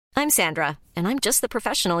I'm Sandra, and I'm just the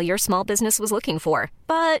professional your small business was looking for.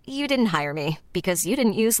 But you didn't hire me because you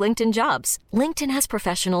didn't use LinkedIn Jobs. LinkedIn has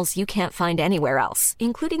professionals you can't find anywhere else,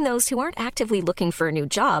 including those who aren't actively looking for a new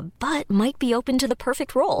job, but might be open to the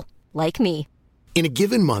perfect role, like me. In a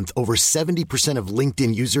given month, over 70% of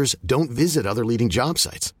LinkedIn users don't visit other leading job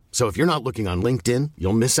sites. So if you're not looking on LinkedIn,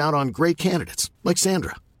 you'll miss out on great candidates like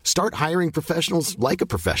Sandra. Start hiring professionals like a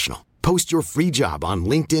professional. Post your free job on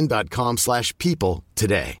linkedin.com/people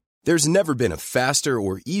today. There's never been a faster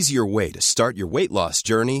or easier way to start your weight loss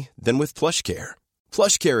journey than with PlushCare.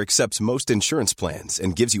 PlushCare accepts most insurance plans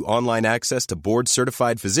and gives you online access to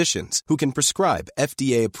board-certified physicians who can prescribe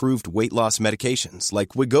FDA-approved weight loss medications like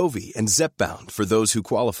Wegovy and Zepbound for those who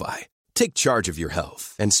qualify. Take charge of your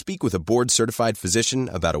health and speak with a board-certified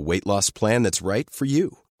physician about a weight loss plan that's right for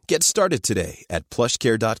you. Get started today at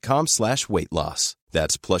plushcare.com/weight loss.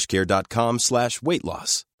 That's plushcare.com/weight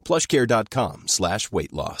loss.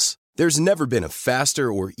 plushcare.com/weight loss. There's never been a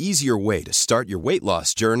faster or easier way to start your weight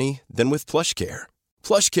loss journey than with PlushCare.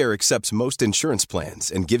 PlushCare accepts most insurance plans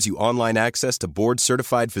and gives you online access to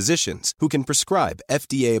board-certified physicians who can prescribe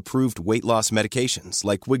FDA-approved weight loss medications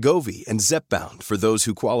like Wegovy and Zepbound for those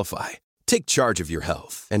who qualify. Take charge of your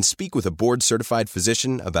health and speak with a board-certified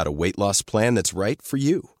physician about a weight loss plan that's right for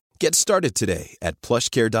you. Get started today at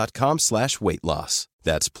plushcare.com/weight loss.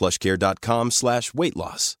 That's plushcare.com/weight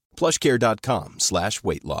loss.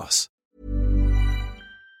 plushcare.com/weight loss.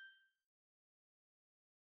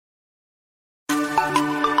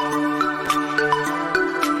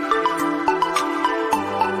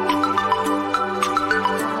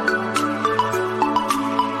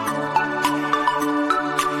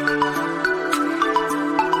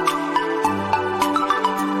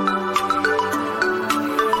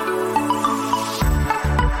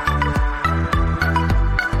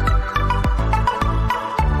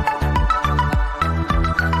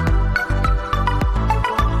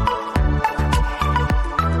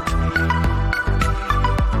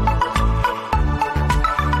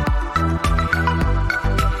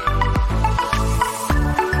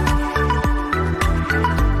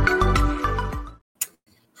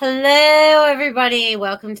 Hello, everybody.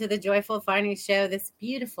 Welcome to the Joyful Finding Show. This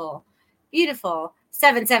beautiful, beautiful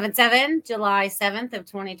 777, July 7th of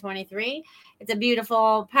 2023. It's a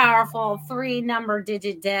beautiful, powerful 3-number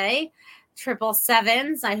digit day.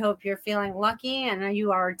 777s. I hope you're feeling lucky and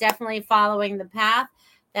you are definitely following the path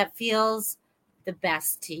that feels the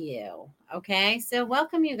best to you. Okay, so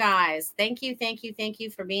welcome, you guys. Thank you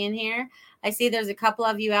for being here. I see there's a couple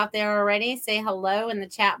of you out there already. Say hello in the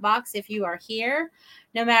chat box if you are here.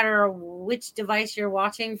 No matter which device you're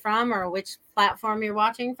watching from or which platform you're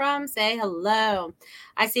watching from, say hello.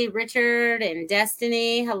 I see Richard and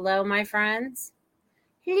Destiny. Hello, my friends.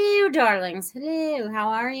 Hello, darlings. Hello. How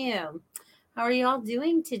are you? How are you all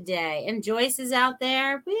doing today? And Joyce is out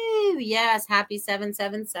there. Woo! Yes, happy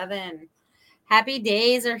 777. Happy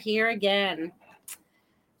days are here again.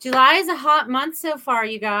 July is a hot month so far,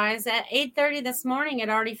 you guys. At 8:30 this morning, it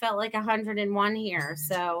already felt like 101 here.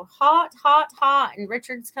 So hot, hot, hot. And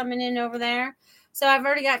Richard's coming in over there. So I've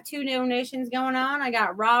already got 2 donations going on. I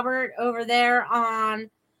got Robert over there on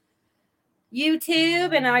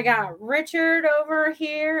YouTube, and I got Richard over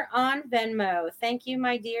here on Venmo. Thank you,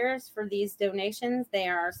 my dears, for these donations. They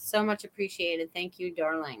are so much appreciated. Thank you,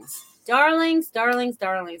 darlings. Darlings, darlings,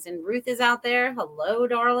 darlings. And Ruth is out there. Hello,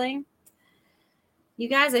 darling. You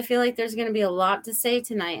guys, I feel like there's going to be a lot to say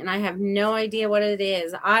tonight, and I have no idea what it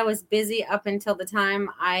is. I was busy up until the time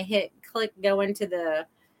I hit click go into the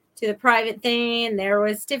private thing, and there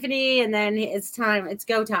was Tiffany, and then it's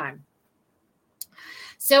go time.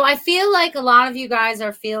 So I feel like a lot of you guys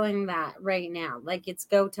are feeling that right now, like it's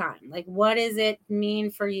go time. Like, what does it mean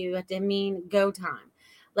for you to mean go time?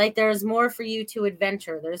 Like, there's more for you to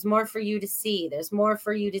adventure. There's more for you to see. There's more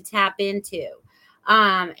for you to tap into.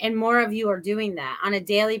 And more of you are doing that on a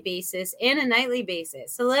daily basis and a nightly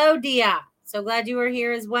basis. Hello, Dia. So glad you are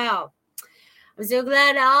here as well. I'm so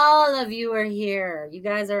glad all of you are here. You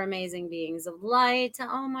guys are amazing beings of light.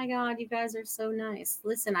 Oh my God, you guys are so nice.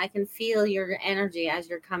 Listen, I can feel your energy as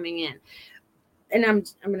you're coming in. And I'm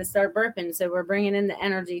going to start burping, so we're bringing in the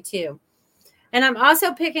energy too. And I'm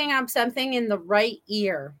also picking up something in the right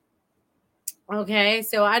ear. Okay,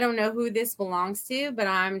 so I don't know who this belongs to, but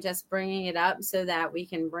I'm just bringing it up so that we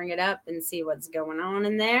can bring it up and see what's going on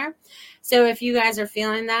in there. So if you guys are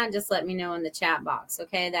feeling that, just let me know in the chat box.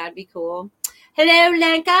 Okay, that'd be cool. Hello,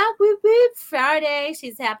 Lenka. Whoop, whoop. Friday.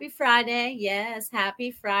 She's happy Friday. Yes, happy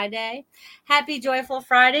Friday. Happy joyful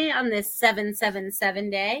Friday on this 777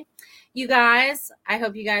 day. You guys, I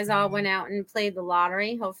hope you guys all went out and played the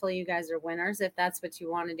lottery. Hopefully you guys are winners if that's what you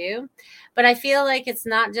want to do. But I feel like it's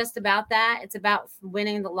not just about that. It's about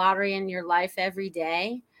winning the lottery in your life every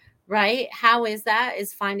day, right? How is that?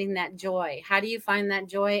 Is finding that joy. How do you find that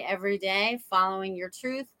joy every day? Following your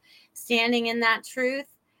truth, standing in that truth,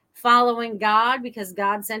 following God, because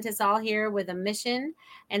God sent us all here with a mission.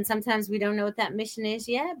 And sometimes we don't know what that mission is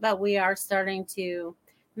yet, but we are starting to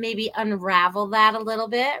maybe unravel that a little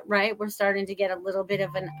bit, right? We're starting to get a little bit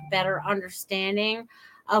of a better understanding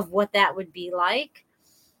of what that would be like.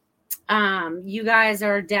 You guys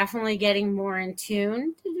are definitely getting more in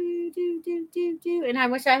tune. And I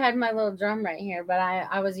wish I had my little drum right here, but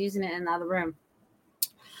I was using it in another room.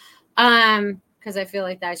 Because I feel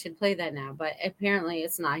like I should play that now, but apparently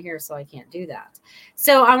it's not here, so I can't do that.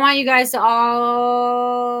 So I want you guys to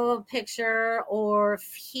all picture or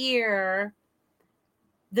hear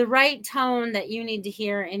the right tone that you need to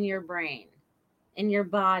hear in your brain, in your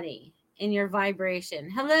body, in your vibration.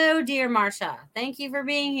 Hello, dear Marsha. Thank you for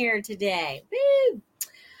being here today. Woo!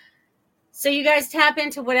 So you guys tap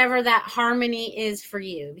into whatever that harmony is for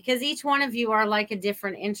you, because each one of you are like a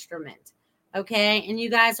different instrument. Okay. And you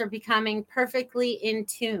guys are becoming perfectly in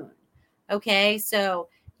tune. Okay. So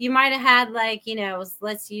you might have had like,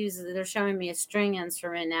 let's use, they're showing me a string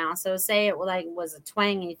instrument now. So say it was a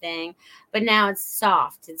twangy thing, but now it's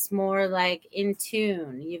soft. It's more like in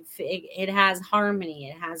tune. It has harmony.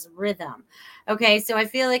 It has rhythm. Okay. So I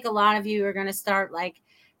feel like a lot of you are going to start like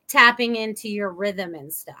tapping into your rhythm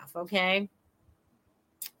and stuff. Okay.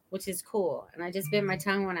 Which is cool. And I just bit my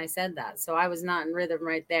tongue when I said that. So I was not in rhythm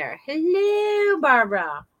right there. Hello,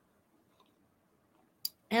 Barbara.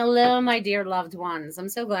 Hello, my dear loved ones. I'm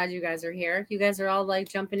so glad you guys are here. You guys are all like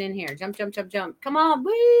jumping in here. Jump, jump, jump, jump. Come on.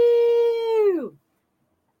 Woo!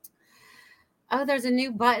 Oh, there's a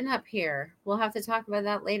new button up here. We'll have to talk about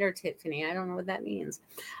that later, Tiffany. I don't know what that means.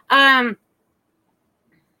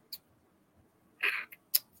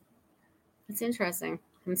 It's interesting.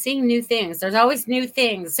 I'm seeing new things. There's always new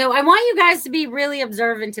things. So I want you guys to be really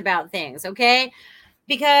observant about things, okay?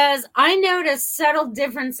 Because I notice subtle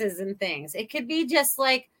differences in things. It could be just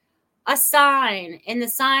like a sign, and the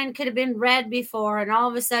sign could have been red before, and all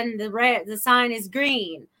of a sudden the sign is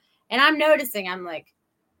green. And I'm noticing, I'm like,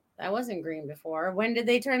 that wasn't green before. When did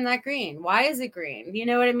they turn that green? Why is it green? You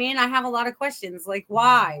know what I mean? I have a lot of questions like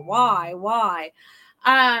why?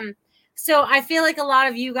 So I feel like a lot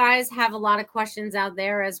of you guys have a lot of questions out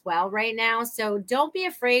there as well right now. So don't be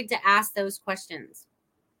afraid to ask those questions.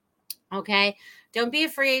 Okay? Don't be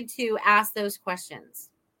afraid to ask those questions.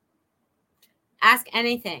 Ask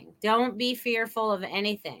anything. Don't be fearful of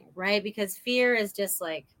anything, right? Because fear is just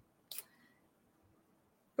like,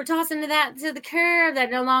 we're tossing to the curb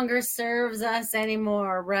that no longer serves us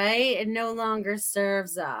anymore, right? It no longer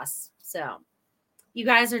serves us. So you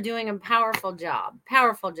guys are doing a powerful job.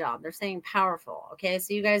 Powerful job. They're saying powerful. Okay.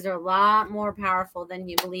 So you guys are a lot more powerful than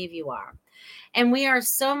you believe you are. And we are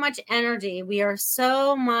so much energy. We are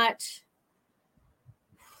so much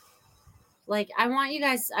like, I want you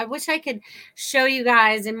guys, I wish I could show you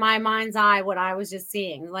guys in my mind's eye what I was just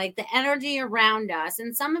seeing, like the energy around us.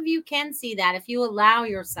 And some of you can see that if you allow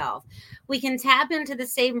yourself. We can tap into the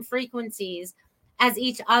same frequencies as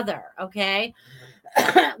each other. Okay.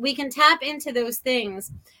 We can tap into those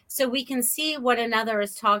things so we can see what another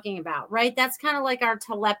is talking about, right? That's kind of like our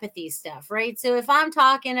telepathy stuff, right? So if I'm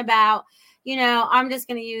talking about, I'm just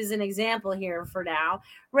going to use an example here for now,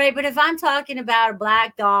 right? But if I'm talking about a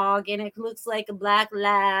black dog and it looks like a black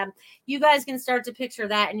lab, you guys can start to picture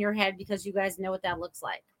that in your head because you guys know what that looks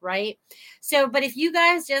like, right? So, but if you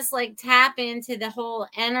guys just like tap into the whole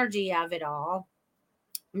energy of it all,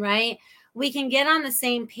 right? We can get on the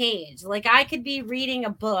same page. Like I could be reading a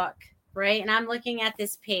book, right? And I'm looking at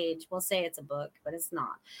this page. We'll say it's a book, but it's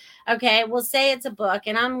not. Okay. We'll say it's a book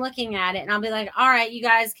and I'm looking at it and I'll be like, all right, you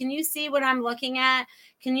guys, can you see what I'm looking at?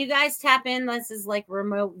 Can you guys tap in? This is like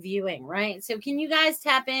remote viewing, right? So can you guys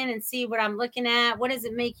tap in and see what I'm looking at? What does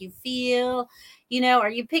it make you feel? Are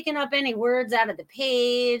you picking up any words out of the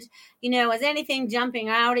page? Is anything jumping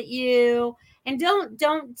out at you? And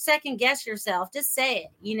don't second guess yourself. Just say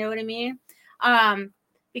it. You know what I mean?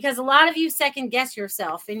 Because a lot of you second guess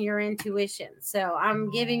yourself in your intuition. So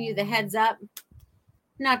I'm giving you the heads up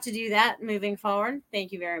not to do that moving forward.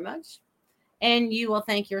 Thank you very much. And you will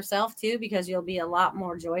thank yourself too, because you'll be a lot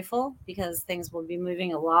more joyful because things will be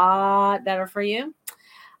moving a lot better for you.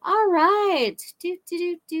 All right.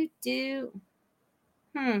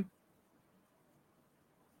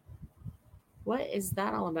 What is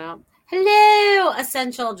that all about? Hello,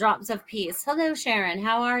 Essential Drops of Peace. Hello, Sharon.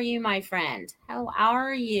 How are you, my friend? How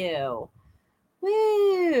are you?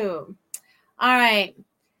 Woo. All right.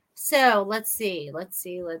 So let's see.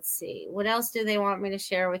 What else do they want me to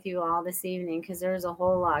share with you all this evening? Because there's a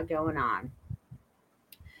whole lot going on.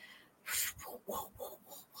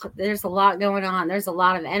 There's a lot going on. There's a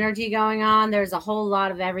lot of energy going on. There's a whole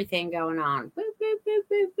lot of everything going on. Boop, boop, boop,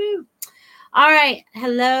 boop, boop. All right.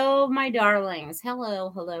 Hello, my darlings.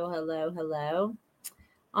 Hello.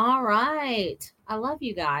 All right. I love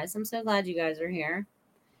you guys. I'm so glad you guys are here.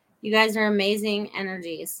 You guys are amazing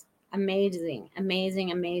energies. Amazing.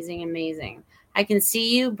 I can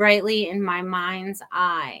see you brightly in my mind's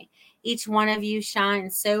eye. Each one of you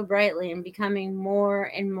shines so brightly and becoming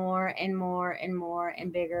more and more and more and more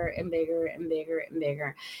and bigger and bigger and bigger and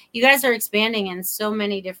bigger. You guys are expanding in so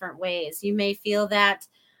many different ways. You may feel that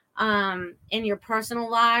in your personal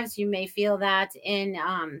lives. You may feel that in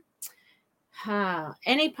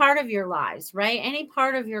any part of your lives, right? Any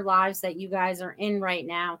part of your lives that you guys are in right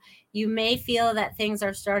now, you may feel that things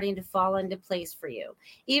are starting to fall into place for you.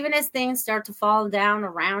 Even as things start to fall down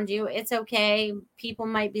around you, it's okay. People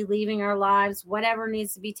might be leaving our lives. Whatever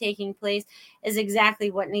needs to be taking place is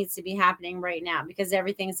exactly what needs to be happening right now, because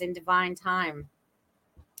everything's in divine time,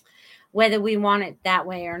 whether we want it that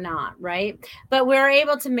way or not, right? But we're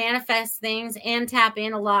able to manifest things and tap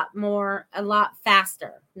in a lot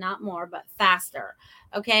faster, not more, but faster.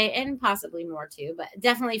 Okay. And possibly more too, but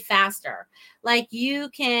definitely faster. Like you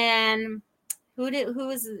can, all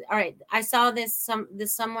right. I saw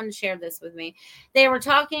someone shared this with me. They were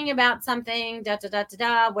talking about something,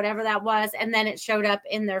 whatever that was. And then it showed up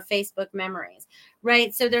in their Facebook memories,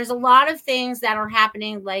 right? So there's a lot of things that are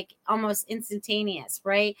happening like almost instantaneous,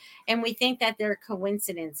 right? And we think that they're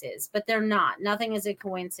coincidences, but they're not. Nothing is a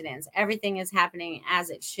coincidence. Everything is happening as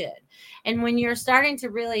it should. And when you're starting to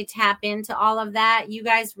really tap into all of that, you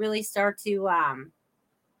guys really start to,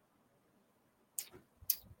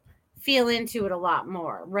 feel into it a lot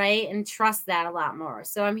more, right? And trust that a lot more.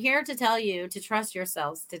 So I'm here to tell you to trust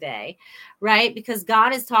yourselves today, right? Because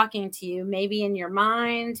God is talking to you, maybe in your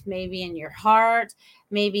mind, maybe in your heart,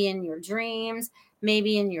 maybe in your dreams,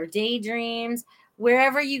 maybe in your daydreams,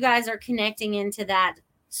 wherever you guys are connecting into that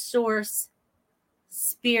source,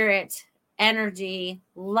 spirit, energy,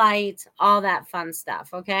 light, all that fun stuff.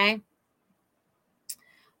 Okay.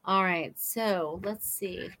 All right. So let's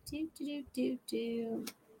see.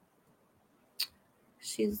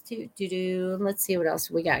 Let's see what else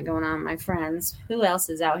we got going on, my friends. Who else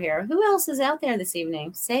is out here? Who else is out there this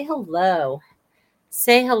evening? Say hello.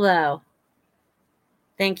 Say hello.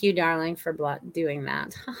 Thank you, darling, for doing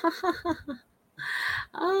that.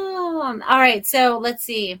 All right. So let's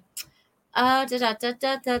see. It's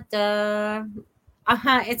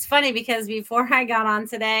funny because before I got on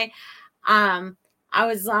today, I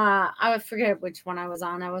would forget which one I was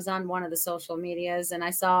on. I was on one of the social medias and I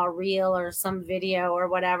saw a reel or some video or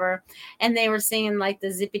whatever, and they were singing like the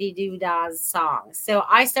Zippity Doo Dahs song. So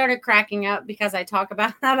I started cracking up because I talk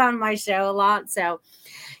about that on my show a lot. So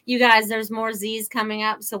you guys, there's more Z's coming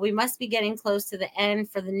up. So we must be getting close to the end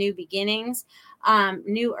for the new beginnings.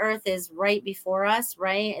 New Earth is right before us,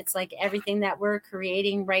 right? It's like everything that we're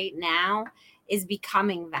creating right now is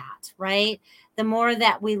becoming that, right? The more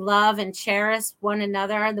that we love and cherish one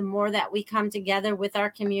another, the more that we come together with our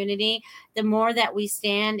community, the more that we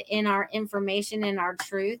stand in our information and our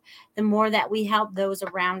truth, the more that we help those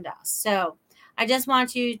around us. So I just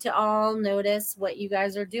want you to all notice what you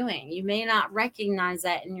guys are doing. You may not recognize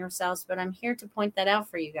that in yourselves, but I'm here to point that out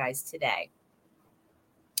for you guys today.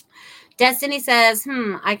 Destiny says,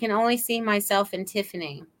 I can only see myself in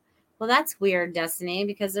Tiffany. Well, that's weird, Destiny,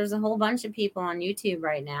 because there's a whole bunch of people on YouTube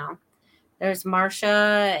right now. There's Marsha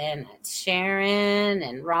and Sharon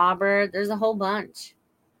and Robert. There's a whole bunch.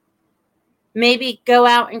 Maybe go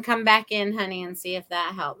out and come back in, honey, and see if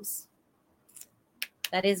that helps.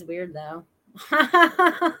 That is weird, though.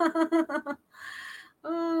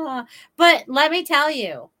 But let me tell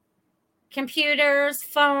you, computers,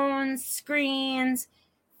 phones, screens,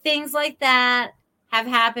 things like that have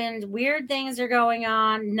happened. Weird things are going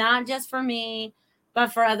on, not just for me, but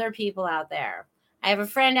for other people out there. I have a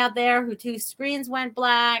friend out there who 2 screens went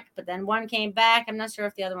black, but then one came back. I'm not sure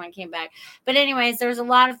if the other one came back. But anyways, there's a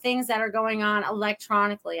lot of things that are going on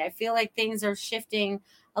electronically. I feel like things are shifting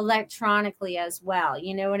electronically as well.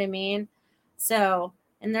 You know what I mean? So,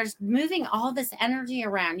 and there's moving all this energy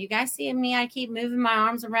around. You guys see me? I keep moving my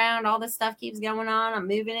arms around. All this stuff keeps going on. I'm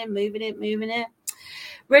moving it.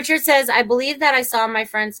 Richard says, I believe that I saw my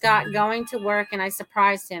friend Scott going to work and I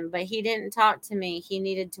surprised him, but he didn't talk to me. He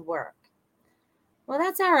needed to work. Well,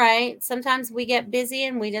 that's all right. Sometimes we get busy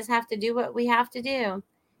and we just have to do what we have to do.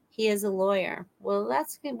 He is a lawyer. Well,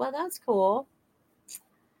 that's good. Well, that's cool.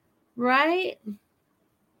 Right?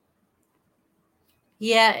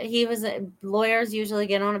 Yeah, lawyers usually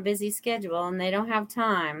get on a busy schedule and they don't have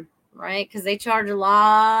time, right? Because they charge a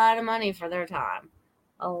lot of money for their time.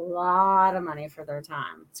 A lot of money for their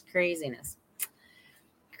time. It's craziness.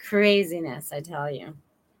 Craziness, I tell you.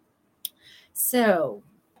 So,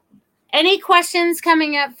 any questions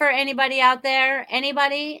coming up for anybody out there?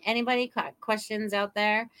 Anybody questions out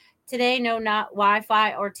there? Today, no, not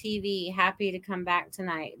Wi-Fi or TV. Happy to come back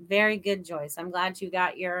tonight. Very good, Joyce. I'm glad you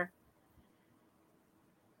got your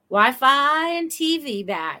Wi-Fi and TV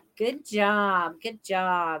back. Good job. Good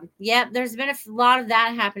job. Yep, there's been a lot of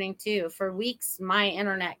that happening too. For weeks, my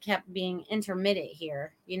internet kept being intermittent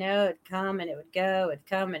here. It'd come and it would go. It'd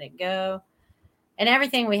come and it'd go. And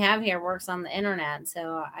everything we have here works on the internet.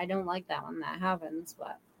 So I don't like that when that happens,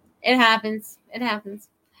 but it happens. It happens.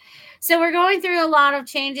 So we're going through a lot of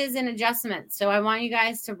changes and adjustments. So I want you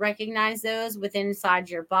guys to recognize those within inside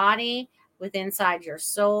your body, within inside your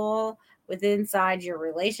soul, within inside your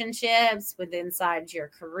relationships, within inside your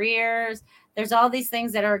careers. There's all these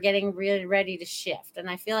things that are getting really ready to shift. And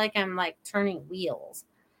I feel like I'm like turning wheels.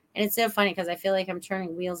 And it's so funny because I feel like I'm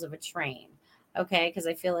turning wheels of a train. Okay. Because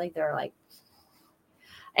I feel like they're like,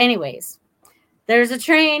 anyways, there's a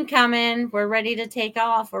train coming. We're ready to take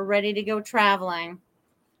off. We're ready to go traveling.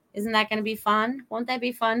 Isn't that going to be fun? Won't that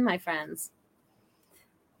be fun, my friends?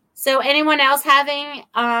 So anyone else having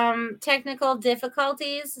technical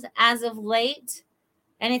difficulties as of late?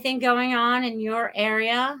 Anything going on in your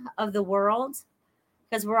area of the world?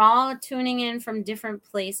 Because we're all tuning in from different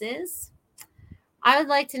places. I would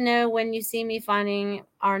like to know when you see me finding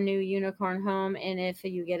our new unicorn home and if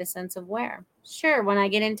you get a sense of where. Sure, when I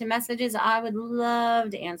get into messages, I would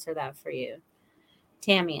love to answer that for you.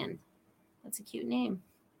 Tamian. That's a cute name.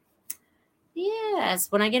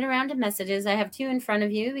 Yes, when I get around to messages, I have two in front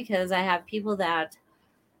of you because I have people that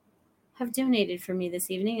have donated for me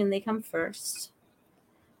this evening and they come first.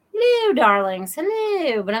 Hello, darlings.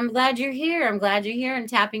 Hello. But I'm glad you're here. I'm glad you're here and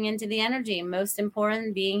tapping into the energy. Most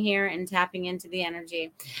important, being here and tapping into the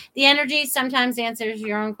energy. The energy sometimes answers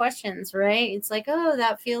your own questions, right? It's like, oh,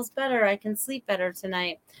 that feels better. I can sleep better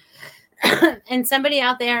tonight. And somebody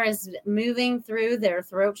out there is moving through their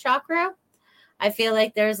throat chakra. I feel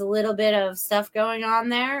like there's a little bit of stuff going on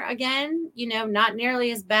there again, not nearly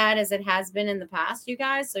as bad as it has been in the past, you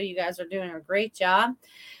guys. So you guys are doing a great job.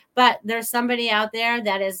 But there's somebody out there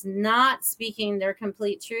that is not speaking their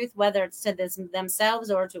complete truth, whether it's to themselves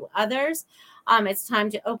or to others. It's time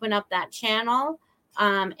to open up that channel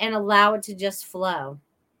and allow it to just flow.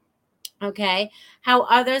 Okay. How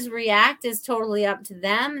others react is totally up to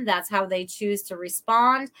them. That's how they choose to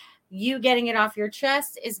respond. You getting it off your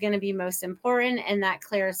chest is going to be most important, and that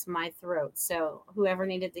clears my throat. So whoever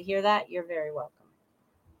needed to hear that, you're very welcome.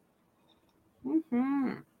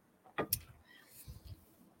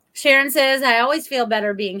 Sharon says, I always feel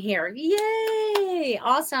better being here. Yay.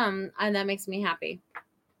 Awesome. And that makes me happy.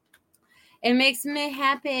 It makes me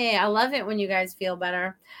happy. I love it when you guys feel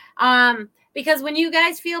better. Because when you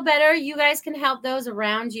guys feel better, you guys can help those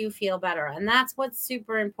around you feel better. And that's what's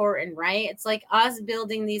super important, right? It's like us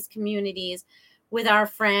building these communities with our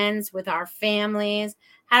friends, with our families.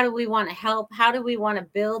 How do we want to help? How do we want to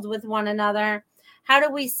build with one another? How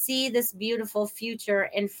do we see this beautiful future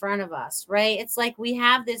in front of us, right? It's like we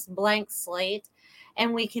have this blank slate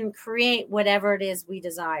and we can create whatever it is we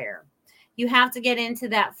desire. You have to get into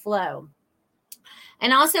that flow.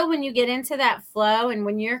 And also when you get into that flow and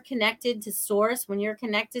when you're connected to source, when you're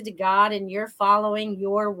connected to God and you're following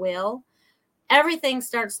your will, everything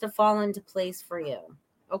starts to fall into place for you.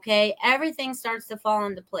 Okay. Everything starts to fall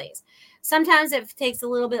into place. Sometimes it takes a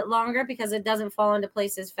little bit longer because it doesn't fall into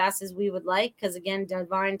place as fast as we would like. Because again,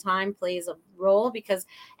 divine time plays a role because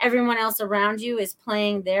everyone else around you is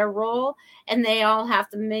playing their role and they all have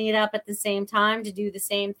to meet up at the same time to do the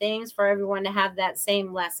same things for everyone to have that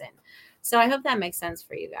same lesson. So I hope that makes sense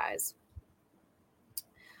for you guys.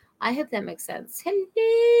 I hope that makes sense.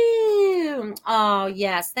 Hello. Oh,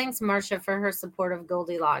 yes. Thanks, Marsha, for her support of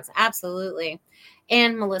Goldilocks. Absolutely.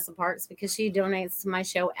 And Melissa Parks, because she donates to my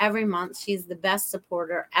show every month. She's the best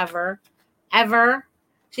supporter ever. Ever.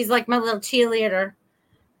 She's like my little cheerleader.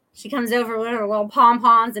 She comes over with her little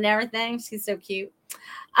pom-poms and everything. She's so cute.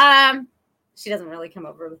 She doesn't really come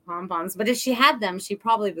over with pom-poms, but if she had them, she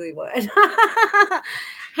probably would.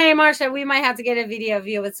 Hey, Marsha, we might have to get a video of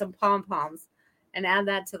you with some pom-poms and add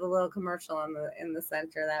that to the little commercial in the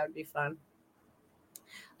center. That would be fun.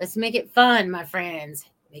 Let's make it fun, my friends.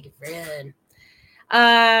 Make it fun.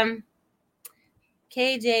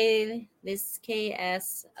 KJ, this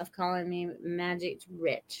KS of calling me magic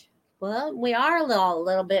rich. Well, we are a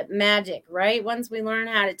little bit magic, right? Once we learn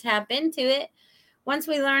how to tap into it, once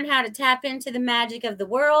we learn how to tap into the magic of the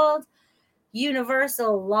world,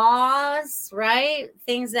 universal laws, right?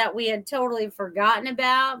 Things that we had totally forgotten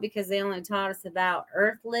about because they only taught us about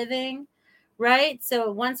earth living, right?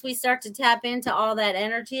 So once we start to tap into all that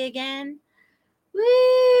energy again,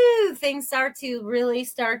 woo, things start to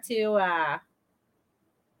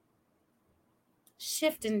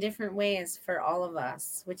shift in different ways for all of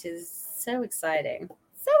us, which is so exciting.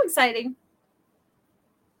 So exciting.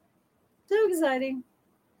 So exciting.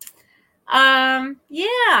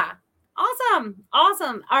 Yeah. Awesome.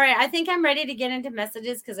 Awesome. All right. I think I'm ready to get into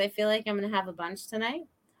messages because I feel like I'm going to have a bunch tonight.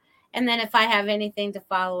 And then if I have anything to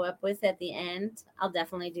follow up with at the end, I'll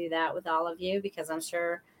definitely do that with all of you because I'm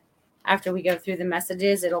sure after we go through the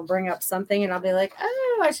messages, it'll bring up something and I'll be like,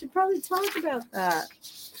 oh, I should probably talk about that.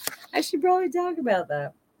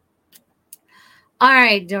 All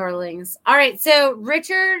right, darlings. All right. So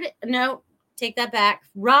Richard, no, take that back.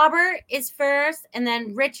 Robert is first and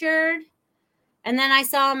then Richard. And then I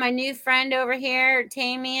saw my new friend over here,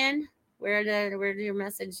 Tamian. Where did your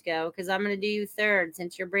message go? Because I'm going to do you third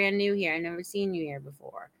since you're brand new here. I've never seen you here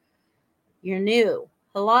before. You're new.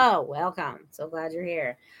 Hello. Welcome. So glad you're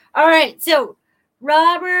here. All right. So,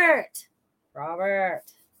 Robert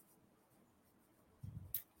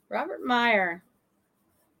Meyer.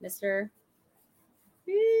 Mr.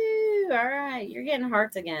 Woo, all right. You're getting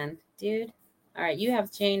hearts again, dude. All right. You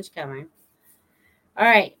have change coming. All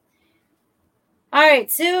right.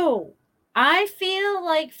 So I feel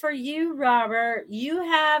like for you, Robert, you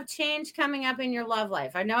have change coming up in your love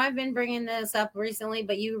life. I know I've been bringing this up recently,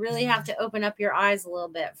 but you really have to open up your eyes a little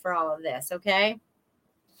bit for all of this, okay?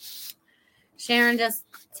 Sharon just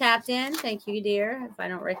tapped in. Thank you, dear. If I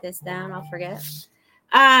don't write this down, I'll forget.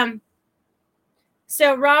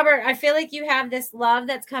 So, Robert, I feel like you have this love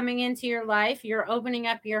that's coming into your life. You're opening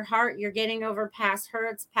up your heart. You're getting over past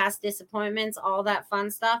hurts, past disappointments, all that fun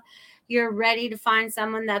stuff. You're ready to find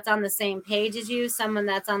someone that's on the same page as you, someone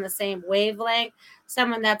that's on the same wavelength,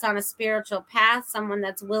 someone that's on a spiritual path, someone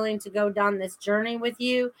that's willing to go down this journey with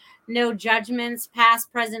you. No judgments, past,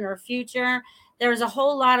 present, or future. There's a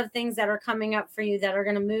whole lot of things that are coming up for you that are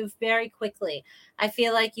going to move very quickly. I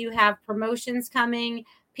feel like you have promotions coming.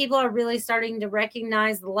 People are really starting to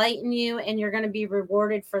recognize the light in you, and you're going to be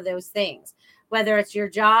rewarded for those things. Whether it's your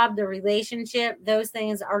job, the relationship, those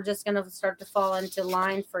things are just going to start to fall into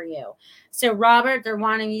line for you. So, Robert, they're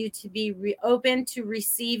wanting you to be open to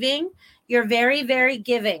receiving. You're very, very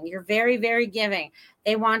giving. You're very, very giving.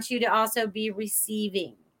 They want you to also be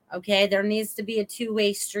receiving. Okay. There needs to be a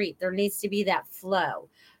two-way street. There needs to be that flow.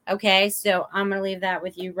 Okay. So I'm going to leave that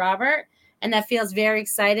with you, Robert. And that feels very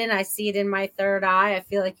exciting. I see it in my third eye. I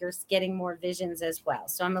feel like you're getting more visions as well.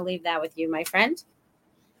 So I'm going to leave that with you, my friend.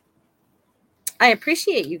 I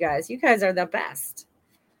appreciate you guys. You guys are the best.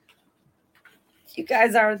 You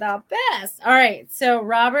guys are the best. All right. So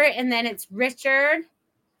Robert, and then it's Richard.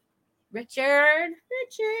 Riddle.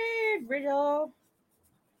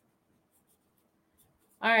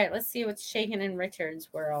 All right. Let's see what's shaking in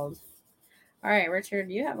Richard's world. All right,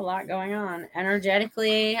 Richard, you have a lot going on.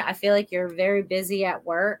 Energetically, I feel like you're very busy at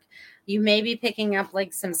work. You may be picking up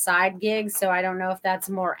like some side gigs. So I don't know if that's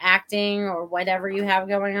more acting or whatever you have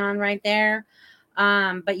going on right there.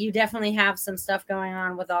 But you definitely have some stuff going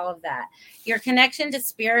on with all of that. Your connection to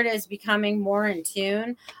spirit is becoming more in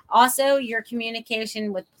tune. Also, your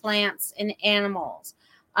communication with plants and animals.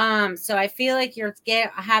 So I feel like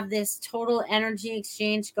have this total energy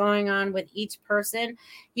exchange going on with each person.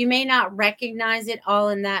 You may not recognize it all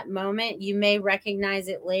in that moment. You may recognize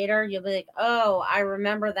it later. You'll be like, oh, I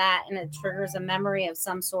remember that. And it triggers a memory of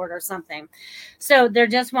some sort or something. So they're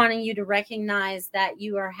just wanting you to recognize that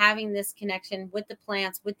you are having this connection with the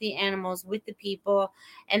plants, with the animals, with the people,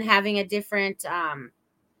 and having a different,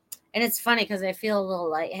 and it's funny because I feel a little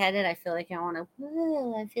lightheaded. I feel like I feel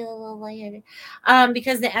a little lightheaded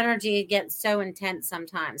because the energy gets so intense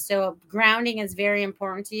sometimes. So grounding is very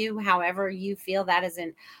important to you. However, you feel that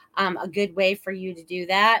isn't a good way for you to do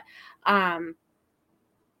that.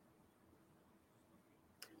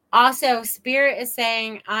 Also, Spirit is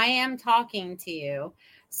saying, I am talking to you.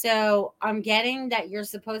 So I'm getting that you're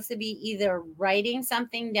supposed to be either writing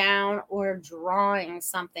something down or drawing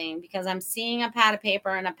something because I'm seeing a pad of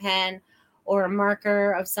paper and a pen or a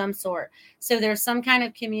marker of some sort. So there's some kind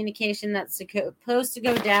of communication that's supposed to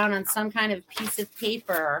go down on some kind of piece of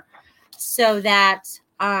paper so that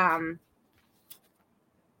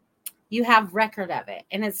you have record of it.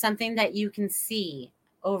 And it's something that you can see.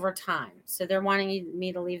 over time. So they're wanting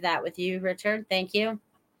me to leave that with you, Richard. Thank you.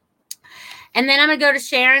 And then I'm going to go to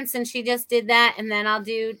Sharon since she just did that. And then I'll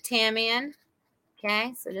do Tamian.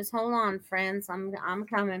 Okay. So just hold on, friends. I'm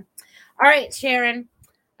coming. All right, Sharon.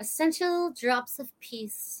 Essential Drops of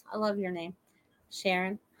Peace. I love your name,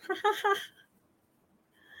 Sharon.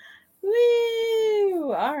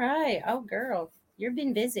 Woo. All right. Oh, girl. You've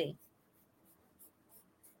been busy.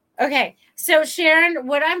 Okay. So, Sharon,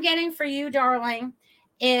 what I'm getting for you, darling,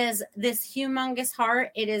 is this humongous heart.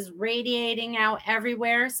 It is radiating out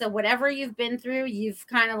everywhere. So whatever you've been through, you've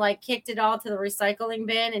kind of like kicked it all to the recycling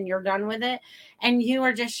bin and you're done with it. And you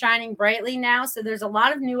are just shining brightly now. So there's a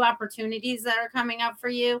lot of new opportunities that are coming up for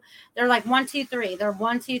you. They're like 1, 2, 3. They're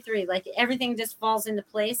 1, 2, 3. Like everything just falls into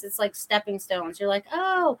place. It's like stepping stones. You're like,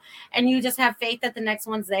 oh, and you just have faith that the next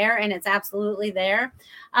one's there and it's absolutely there.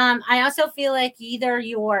 I also feel like either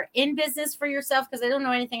you're in business for yourself, because I don't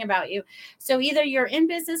know anything about you. So either you're in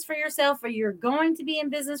business for yourself or you're going to be in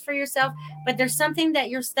business for yourself, but there's something that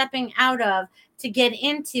you're stepping out of to get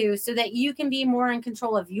into so that you can be more in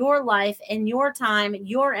control of your life and your time,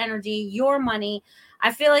 your energy, your money.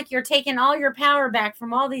 I feel like you're taking all your power back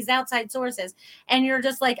from all these outside sources and you're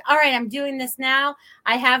just like, all right, I'm doing this now.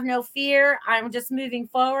 I have no fear. I'm just moving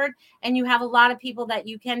forward. And you have a lot of people that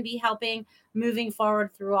you can be helping moving forward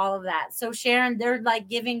through all of that. So Sharon, they're like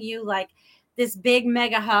giving you like this big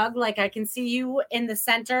mega hug. Like I can see you in the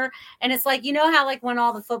center. And it's like, you know how like when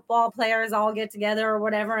all the football players all get together or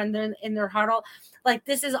whatever, and they're in their huddle, like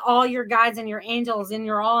this is all your guides and your angels and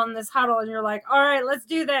you're all in this huddle and you're like, all right, let's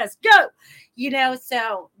do this. Go.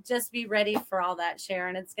 So just be ready for all that,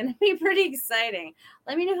 Sharon. It's going to be pretty exciting.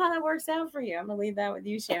 Let me know how that works out for you. I'm going to leave that with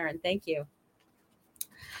you, Sharon. Thank you.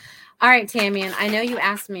 All right, Tamian, I know you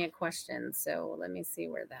asked me a question, so let me see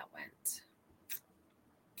where that went.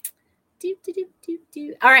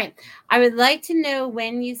 All right. I would like to know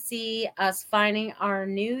when you see us finding our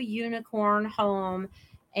new unicorn home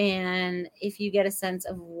and if you get a sense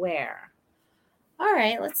of where. All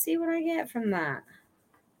right. Let's see what I get from that.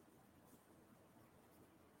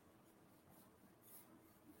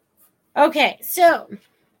 Okay. So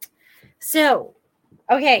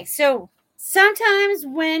sometimes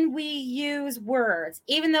when we use words,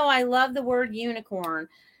 even though I love the word unicorn,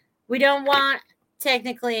 we don't want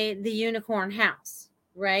technically the unicorn house,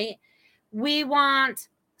 right? We want,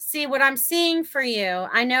 see what I'm seeing for you.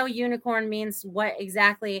 I know unicorn means what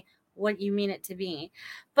you mean it to be,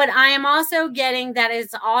 but I am also getting that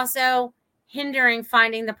it's also hindering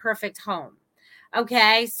finding the perfect home.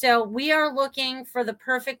 Okay. So we are looking for the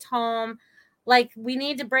perfect home. Like we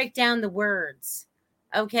need to break down the words.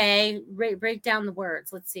 Okay. Break down the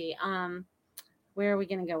words. Let's see. Where are we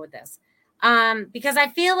going to go with this? Because I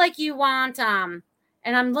feel like you want,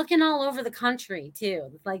 and I'm looking all over the country too.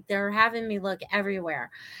 Like they're having me look everywhere.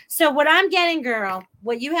 So what I'm getting, girl,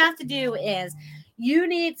 what you have to do is you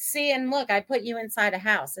need to see, and look, I put you inside a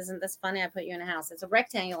house. Isn't this funny? I put you in a house. It's a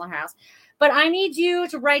rectangular house, but I need you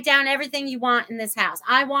to write down everything you want in this house.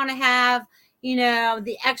 I want to have,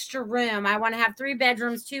 the extra room. I want to have 3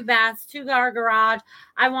 bedrooms, 2 baths, 2-car garage.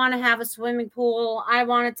 I want to have a swimming pool. I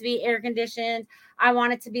want it to be air conditioned. I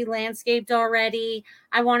want it to be landscaped already.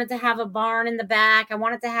 I want it to have a barn in the back. I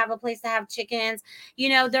want it to have a place to have chickens.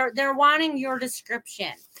 They're wanting your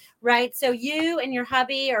description, right? So you and your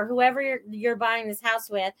hubby or whoever you're buying this house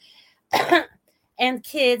with and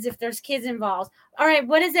kids, if there's kids involved. All right,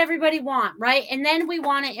 what does everybody want, right? And then we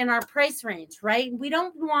want it in our price range, right? We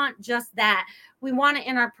don't want just that. We want it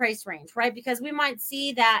in our price range, right? Because we might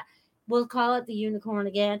see that, we'll call it the unicorn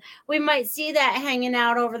again. We might see that hanging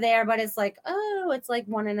out over there, but it's like, oh, it's like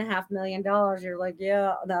 $1.5 million. You're like,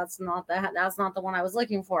 yeah, that's not the one I was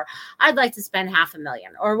looking for. I'd like to spend $500,000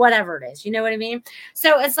 or whatever it is. You know what I mean?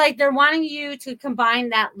 So it's like they're wanting you to combine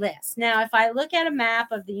that list. Now, if I look at a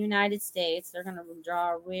map of the United States, they're going to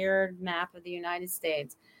draw a weird map of the United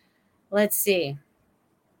States. Let's see.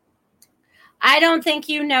 I don't think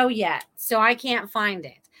you know yet, so I can't find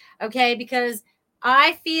it. Okay, because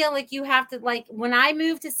I feel like you have to, like, when I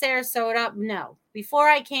moved to Sarasota, before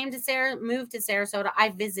I moved to Sarasota, I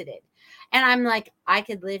visited. And I'm like, I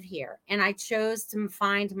could live here. And I chose to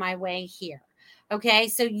find my way here. Okay,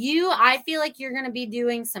 so I feel like you're going to be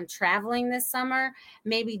doing some traveling this summer,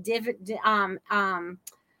 maybe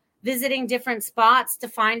visiting different spots to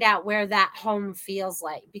find out where that home feels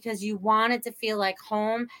like, because you want it to feel like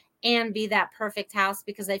home and be that perfect house,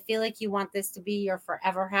 because I feel like you want this to be your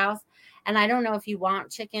forever house. And I don't know if you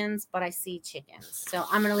want chickens, but I see chickens. So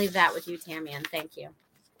I'm going to leave that with you, Tamian. Thank you.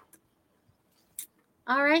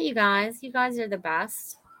 All right, you guys. You guys are the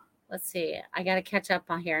best. Let's see. I got to catch up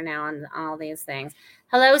on here now on all these things.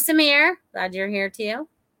 Hello, Samir. Glad you're here too.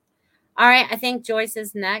 All right. I think Joyce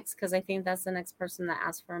is next because I think that's the next person that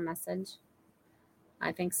asked for a message.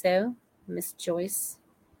 I think so. Miss Joyce.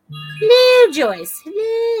 Hello, Joyce.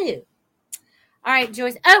 Hello. All right,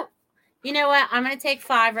 Joyce. Oh, you know what? I'm going to take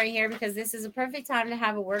 5 right here because this is a perfect time to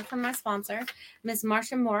have a word from my sponsor, Miss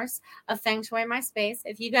Marsha Morse of Feng Shui My Space.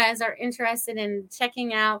 If you guys are interested in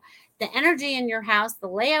checking out the energy in your house, the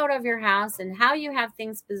layout of your house, and how you have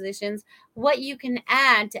things positioned, what you can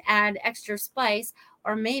add to add extra spice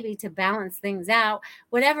or maybe to balance things out,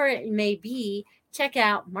 whatever it may be, check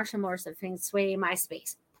out Marsha Morse of Feng Shui My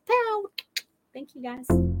Space. Pow! Thank you, guys.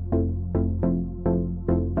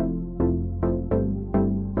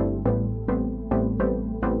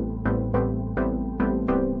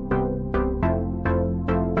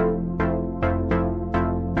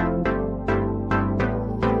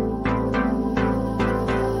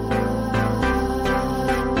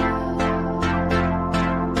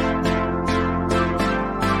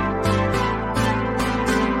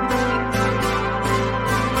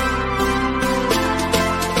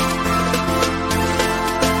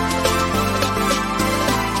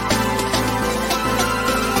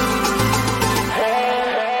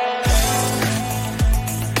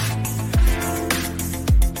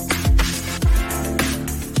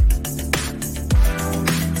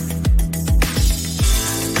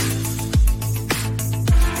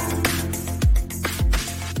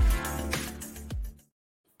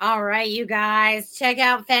 All right, you guys, check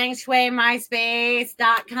out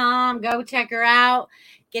fengshuimyspace.com. Go check her out.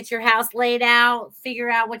 Get your house laid out. Figure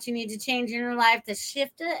out what you need to change in your life to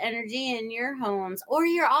shift the energy in your homes or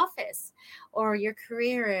your office or your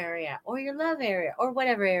career area or your love area or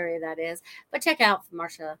whatever area that is. But check out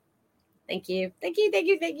Marsha. Thank you. Thank you. Thank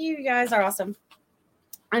you. Thank you. You guys are awesome.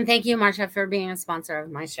 And thank you, Marsha, for being a sponsor of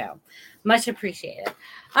my show. Much appreciated.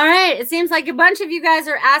 All right. It seems like a bunch of you guys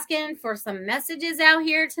are asking for some messages out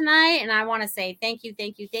here tonight. And I want to say thank you,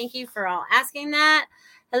 thank you, thank you for all asking that.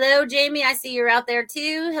 Hello, Jamie. I see you're out there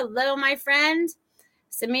too. Hello, my friend.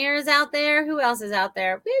 Samir is out there. Who else is out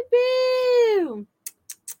there? Woo-hoo!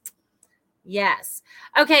 Yes.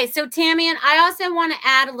 Okay, so Tammy, and I also want to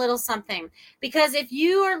add a little something, because if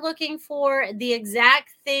you are looking for the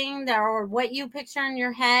exact thing that, or what you picture in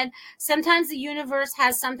your head, sometimes the universe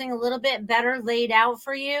has something a little bit better laid out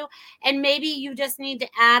for you, and maybe you just need to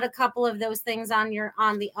add a couple of those things on your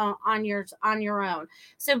own.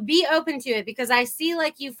 So be open to it, because I see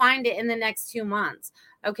like you find it in the next 2 months.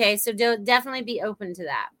 Okay, so definitely be open to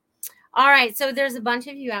that. All right, so there's a bunch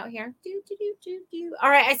of you out here. All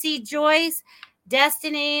right, I see Joyce,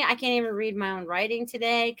 Destiny. I can't even read my own writing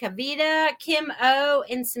today. Kavita, Kim O,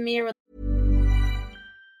 and Samir.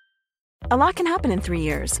 A lot can happen in 3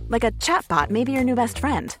 years, like a chatbot may be your new best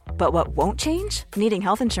friend. But what won't change? Needing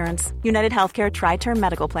health insurance. United Healthcare Tri-Term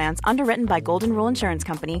Medical Plans, underwritten by Golden Rule Insurance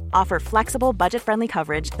Company, offer flexible, budget-friendly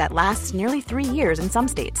coverage that lasts nearly 3 years in some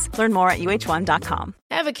states. Learn more at uh1.com.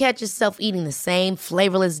 Ever catch yourself eating the same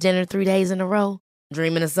flavorless dinner 3 days in a row?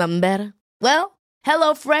 Dreaming of something better? Well,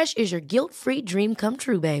 HelloFresh is your guilt-free dream come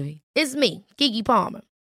true, baby. It's me, Keke Palmer.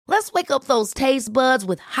 Let's wake up those taste buds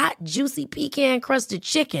with hot, juicy pecan-crusted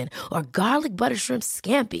chicken or garlic butter shrimp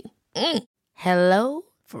scampi. Hello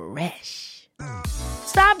Fresh.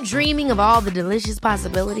 Stop dreaming of all the delicious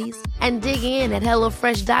possibilities and dig in at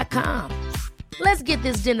HelloFresh.com. Let's get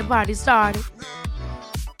this dinner party started.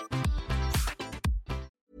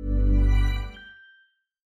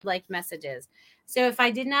 Like messages. So if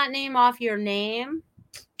I did not name off your name,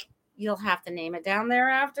 you'll have to name it down there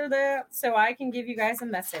after that so I can give you guys a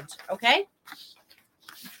message. Okay?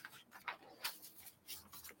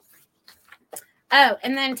 Oh,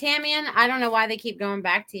 and then Tamian, I don't know why they keep going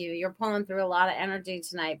back to you. You're pulling through a lot of energy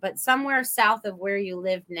tonight, but somewhere south of where you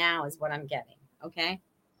live now is what I'm getting. Okay?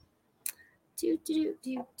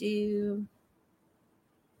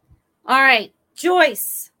 All right,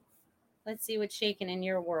 Joyce. Let's see what's shaking in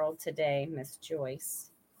your world today, Miss Joyce.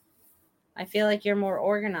 I feel like you're more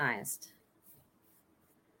organized.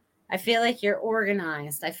 I feel like you're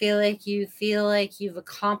organized. I feel like you've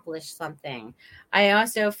accomplished something. I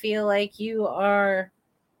also feel like you're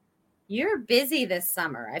busy this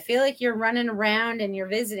summer. I feel like you're running around and you're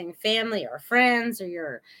visiting family or friends, or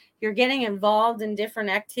you're getting involved in different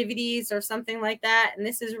activities or something like that. And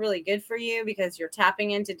this is really good for you because you're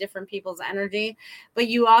tapping into different people's energy. But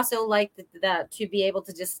you also like to be able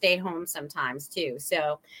to just stay home sometimes too.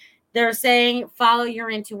 So they're saying follow your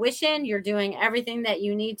intuition. You're doing everything that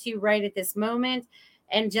you need to right at this moment,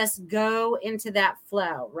 and just go into that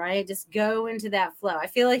flow, right? Just go into that flow. I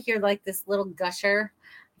feel like you're like this little gusher.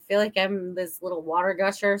 I feel like I'm this little water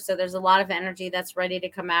gusher. So there's a lot of energy that's ready to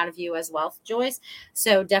come out of you as well, Joyce.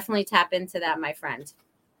 So definitely tap into that, my friend.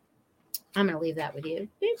 I'm going to leave that with you.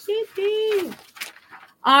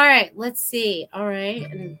 All right, let's see. All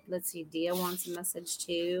right, and let's see. Dia wants a message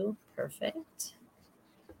too. Perfect.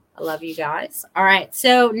 I love you guys. All right,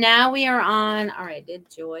 so now we are on. All right, did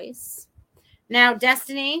Joyce. Now,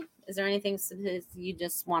 Destiny, is there anything you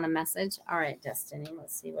just want a message? All right, Destiny,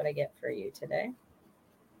 let's see what I get for you today.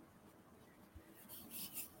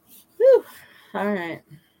 Whew. All right.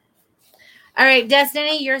 All right,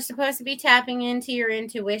 Destiny, you're supposed to be tapping into your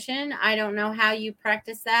intuition. I don't know how you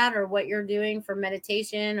practice that or what you're doing for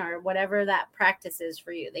meditation or whatever that practice is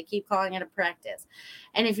for you. They keep calling it a practice.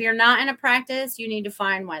 And if you're not in a practice, you need to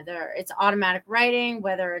find whether it's automatic writing,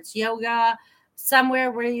 whether it's yoga, somewhere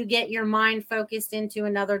where you get your mind focused into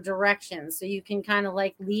another direction so you can kind of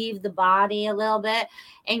like leave the body a little bit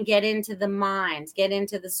and get into the mind, get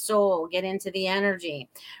into the soul, get into the energy,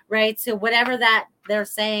 right? So whatever that they're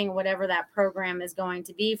saying, whatever that program is going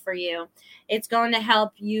to be for you, it's going to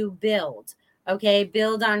help you build. Okay,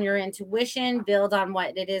 build on your intuition, build on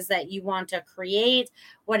what it is that you want to create,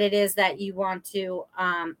 what it is that you want to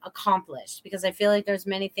accomplish, because I feel like there's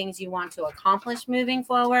many things you want to accomplish moving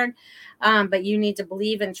forward, but you need to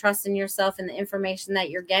believe and trust in yourself and the information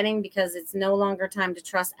that you're getting, because it's no longer time to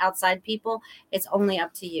trust outside people. It's only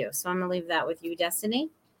up to you. So I'm going to leave that with you,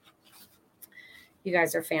 Destiny. You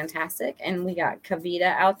guys are fantastic. And we got Kavita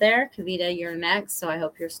out there. Kavita, you're next. So I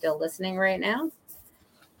hope you're still listening right now.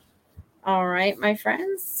 All right, my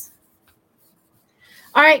friends.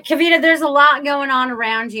 All right, Kavita, there's a lot going on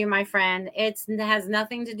around you, my friend. It has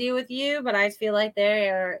nothing to do with you, but I feel like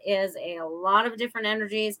there is a lot of different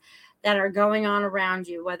energies that are going on around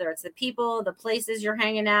you, whether it's the people, the places you're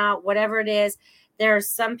hanging out, whatever it is. There are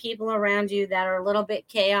some people around you that are a little bit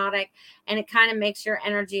chaotic, and it kind of makes your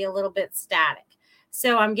energy a little bit static.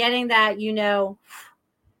 So I'm getting that,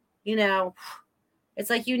 it's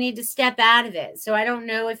like you need to step out of it. So I don't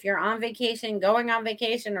know if you're on vacation, going on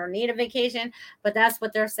vacation, or need a vacation, but that's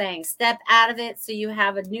what they're saying. Step out of it so you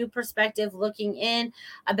have a new perspective looking in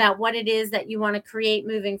about what it is that you want to create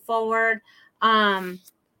moving forward.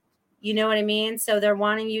 You know what I mean? So they're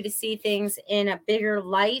wanting you to see things in a bigger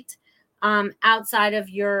light outside of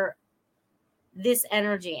this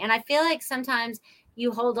energy. And I feel like sometimes you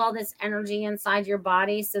hold all this energy inside your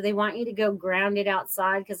body. So they want you to go ground it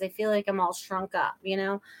outside, because they feel like I'm all shrunk up,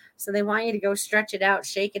 So they want you to go stretch it out,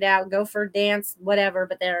 shake it out, go for a dance, whatever.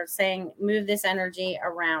 But they're saying, move this energy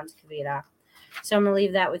around, Kavita. So I'm going to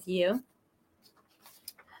leave that with you.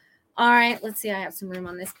 All right. Let's see. I have some room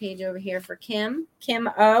on this page over here for Kim. Kim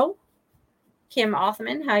O. Kim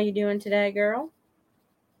Othman. How you doing today, girl?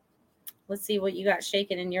 Let's see what you got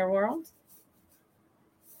shaking in your world.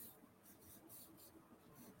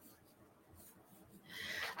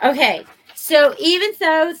 Okay, so even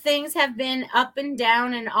though things have been up and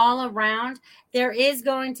down and all around, there is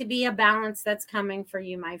going to be a balance that's coming for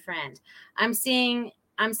you, my friend. I'm seeing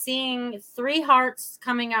 3 hearts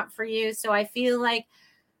coming up for you. So I feel like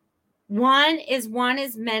one is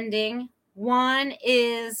mending, one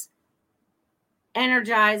is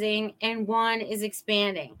energizing, and one is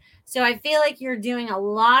expanding. So I feel like you're doing a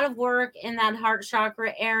lot of work in that heart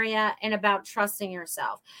chakra area and about trusting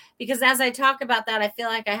yourself, because as I talk about that, I feel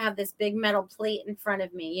like I have this big metal plate in front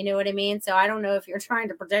of me. You know what I mean? So I don't know if you're trying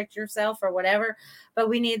to protect yourself or whatever, but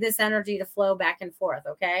we need this energy to flow back and forth.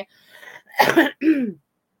 Okay. I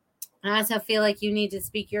also feel like you need to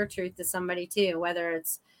speak your truth to somebody too, whether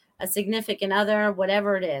it's a significant other,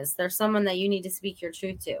 whatever it is. There's someone that you need to speak your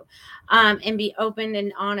truth to, and be open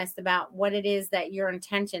and honest about what it is that your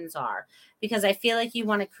intentions are, because I feel like you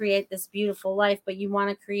want to create this beautiful life, but you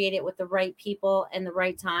want to create it with the right people and the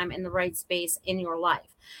right time and the right space in your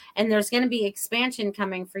life. And there's going to be expansion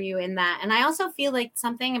coming for you in that. And I also feel like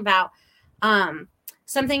something about,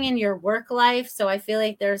 something in your work life. So I feel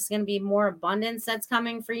like there's going to be more abundance that's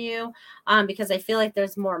coming for you, because I feel like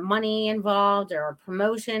there's more money involved, or a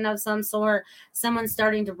promotion of some sort. Someone's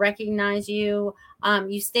starting to recognize you.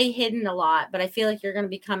 You stay hidden a lot, but I feel like you're going to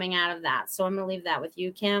be coming out of that. So I'm going to leave that with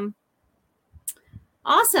you, Kim.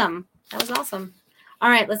 Awesome. That was awesome. All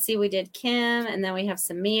right, let's see. We did Kim, and then we have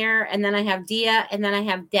Samir, and then I have Dia, and then I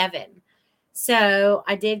have Devin. So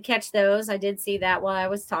I did catch those. I did see that while I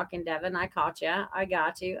was talking, Devin. I caught you. I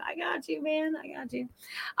got you, man. I got you.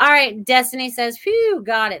 All right. Destiny says, phew,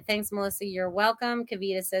 got it. Thanks, Melissa. You're welcome.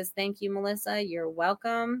 Kavita says, thank you, Melissa. You're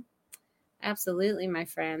welcome. Absolutely, my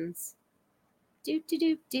friends. All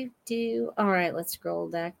right. Let's scroll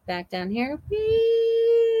back down here.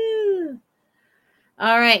 Woo.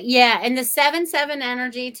 All right. Yeah. And the 7-7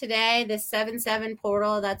 energy today, this 7-7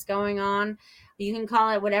 portal that's going on, you can call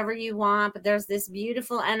it whatever you want, but there's this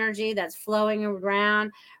beautiful energy that's flowing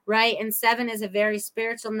around, right? And 7 is a very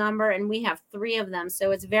spiritual number, and we have 3 of them. So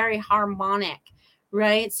it's very harmonic,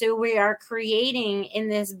 right? So we are creating in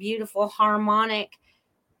this beautiful harmonic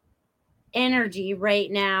energy right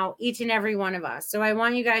now, each and every one of us. So I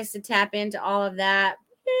want you guys to tap into all of that.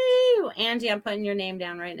 Woo! Angie, I'm putting your name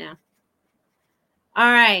down right now. All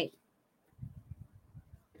right.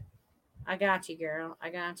 I got you, girl. I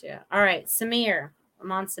got you. All right, Samir.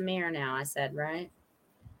 I'm on Samir now, I said, right?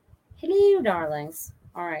 Hello, darlings.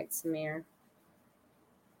 All right, Samir.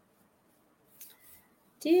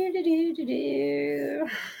 Do.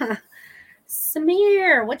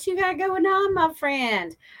 Samir, what you got going on, my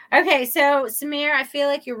friend? Okay, so Samir, I feel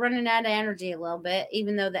like you're running out of energy a little bit,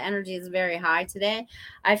 even though the energy is very high today.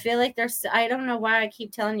 I feel like I don't know why I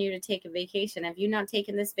keep telling you to take a vacation. Have you not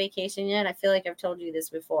taken this vacation yet? I feel like I've told you this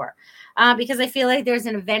before. Because I feel like there's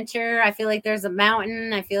an adventure. I feel like there's a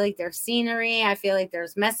mountain. I feel like there's scenery. I feel like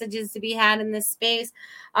there's messages to be had in this space,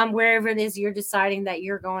 wherever it is you're deciding that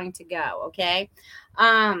you're going to go, okay?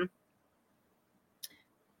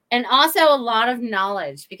 And also a lot of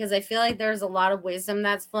knowledge, because I feel like there's a lot of wisdom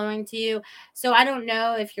that's flowing to you. So I don't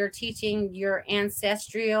know if you're teaching your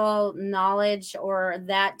ancestral knowledge or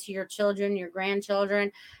that to your children, your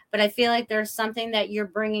grandchildren, but I feel like there's something that you're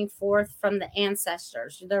bringing forth from the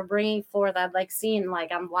ancestors. They're bringing forth, I'd like seeing,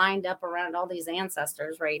 like I'm lined up around all these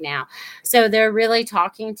ancestors right now. So they're really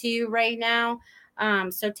talking to you right now.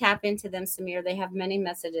 So tap into them, Samir. They have many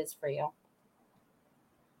messages for you.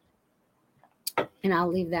 And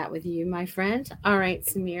I'll leave that with you, my friend. All right,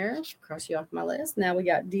 Samir, cross you off my list. Now we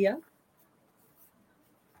got Dia.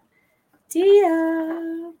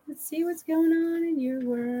 Dia, let's see what's going on in your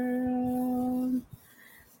world.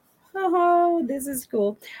 Oh, this is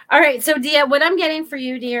cool. All right, so Dia, what I'm getting for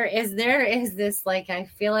you, dear, is there is this, like, I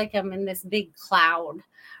feel like I'm in this big cloud,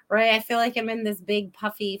 right? I feel like I'm in this big,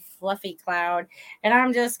 puffy, fluffy cloud, and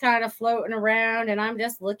I'm just kind of floating around, and I'm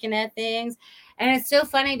just looking at things. And it's so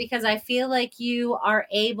funny because I feel like you are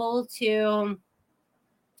able to,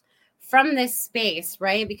 from this space,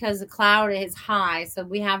 right? Because the cloud is high. So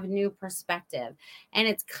we have a new perspective and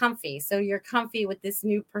it's comfy. So you're comfy with this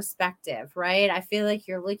new perspective, right? I feel like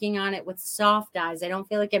you're looking on it with soft eyes. I don't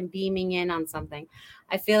feel like I'm beaming in on something.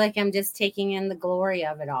 I feel like I'm just taking in the glory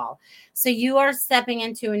of it all. So you are stepping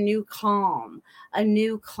into a new calm.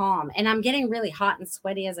 And I'm getting really hot and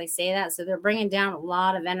sweaty as I say that. So they're bringing down a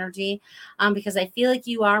lot of energy, because I feel like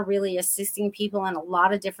you are really assisting people in a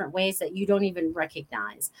lot of different ways that you don't even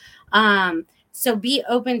recognize. So be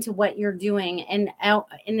open to what you're doing and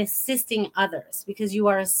assisting others, because you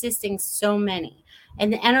are assisting so many.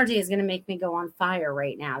 And the energy is going to make me go on fire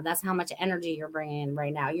right now. That's how much energy you're bringing in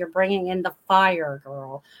right now. You're bringing in the fire,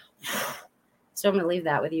 girl. So I'm going to leave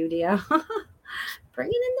that with you, Dia.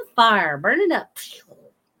 Bringing in the fire. Burn it up.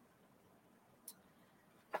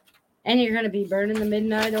 And you're going to be burning the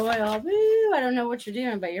midnight oil. Woo, I don't know what you're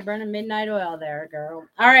doing, but you're burning midnight oil there, girl.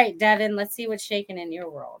 All right, Devin, let's see what's shaking in your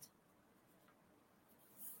world.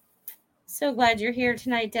 So glad you're here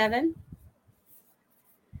tonight, Devin.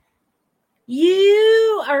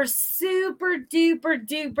 You are super duper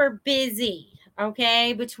duper busy,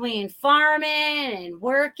 okay? Between farming and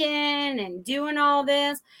working and doing all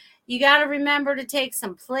this, you got to remember to take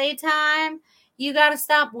some playtime. You got to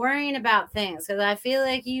stop worrying about things, because I feel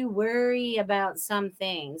like you worry about some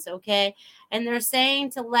things, okay? And they're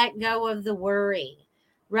saying to let go of the worry,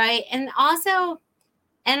 right? And also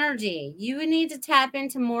energy. You need to tap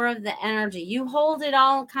into more of the energy. You hold it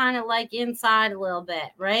all kind of like inside a little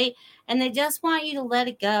bit, right? And they just want you to let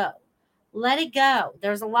it go. Let it go.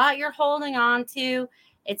 There's a lot you're holding on to.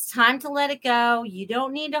 It's time to let it go. You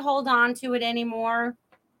don't need to hold on to it anymore.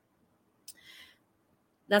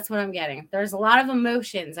 That's what I'm getting. There's a lot of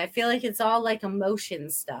emotions. I feel like it's all like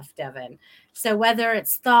emotion stuff, Devin. So whether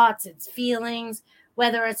it's thoughts, it's feelings,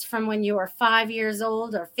 whether it's from when you were 5 years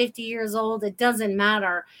old or 50 years old, it doesn't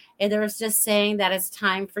matter. And there's just saying that it's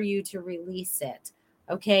time for you to release it.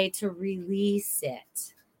 Okay, to release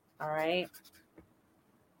it. All right.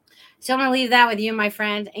 So I'm going to leave that with you, my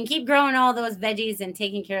friend, and keep growing all those veggies and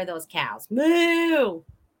taking care of those cows. Moo!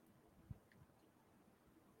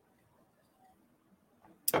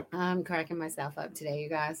 I'm cracking myself up today, you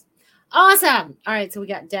guys. Awesome. All right, so we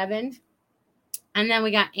got Devin, and then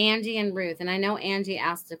we got Angie and Ruth. And I know Angie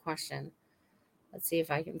asked a question. Let's see if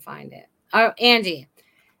I can find it. Oh, Angie,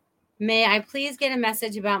 may I please get a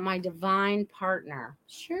message about my divine partner?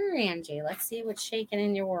 Sure, Angie. Let's see what's shaking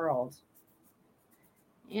in your world.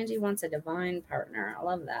 Angie wants a divine partner. I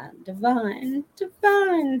love that. Divine,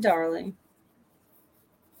 darling.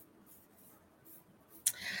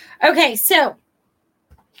 Okay, so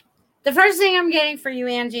the first thing I'm getting for you,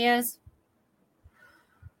 Angie, is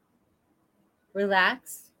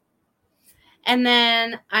relax. And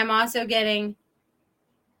then I'm also getting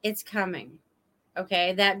it's coming.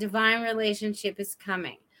 Okay, that divine relationship is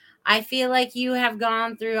coming. I feel like you have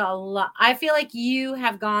gone through a lot. I feel like you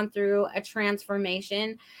have gone through a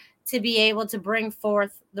transformation to be able to bring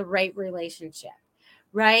forth the right relationship,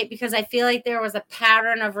 right? Because I feel like there was a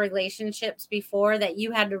pattern of relationships before that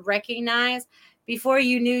you had to recognize before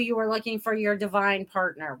you knew you were looking for your divine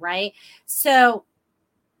partner, right? So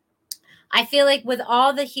I feel like with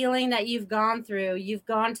all the healing that you've gone through, you've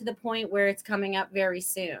gone to the point where it's coming up very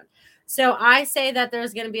soon. So I say that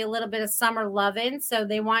there's going to be a little bit of summer loving. So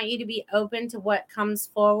they want you to be open to what comes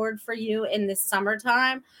forward for you in this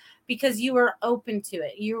summertime because you are open to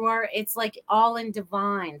it. It's like all in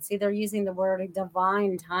divine. See, they're using the word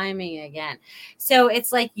divine timing again. So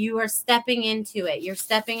it's like you are stepping into it. You're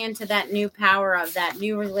stepping into that new power of that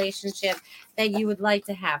new relationship that you would like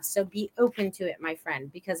to have. So be open to it, my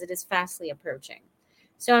friend, because it is fastly approaching.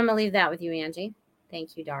 So I'm going to leave that with you, Angie.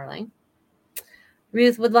 Thank you, darling.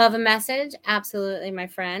 Ruth would love a message. Absolutely, my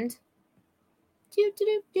friend.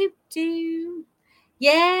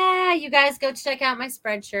 Yeah, you guys go check out my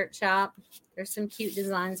Spreadshirt shop. There's some cute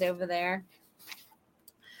designs over there.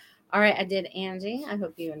 All right, I did Angie. I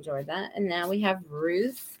hope you enjoyed that. And now we have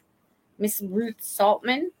Ruth. Miss Ruth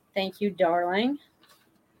Saltman. Thank you, darling.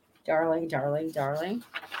 Darling.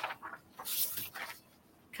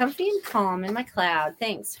 Comfy and calm in my cloud.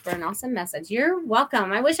 Thanks for an awesome message. You're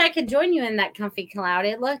welcome. I wish I could join you in that comfy cloud.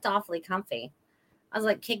 It looked awfully comfy. I was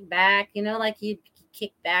like kick back, like you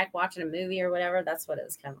kick back watching a movie or whatever. That's what it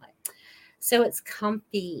was kind of like. So it's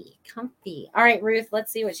comfy. All right, Ruth,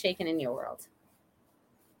 let's see what's shaking in your world.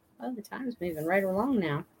 Oh, the time's moving right along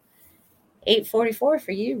now. 8:44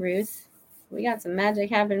 for you, Ruth. We got some magic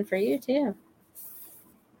happening for you too.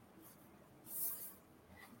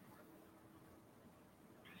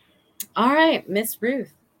 All right, Miss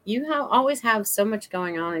Ruth, you always have so much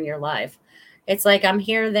going on in your life. It's like I'm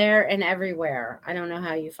here, there, and everywhere. I don't know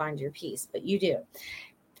how you find your peace, but you do.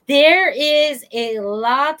 There is a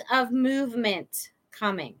lot of movement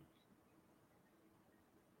coming.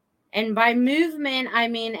 And by movement, I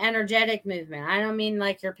mean energetic movement. I don't mean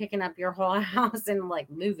like you're picking up your whole house and like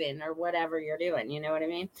moving or whatever you're doing. You know what I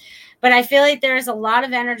mean? But I feel like there's a lot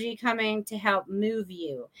of energy coming to help move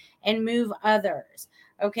you and move others.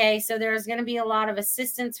 Okay, so there's going to be a lot of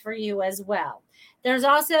assistance for you as well. There's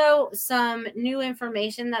also some new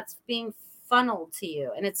information that's being funneled to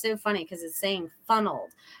you. And it's so funny because it's saying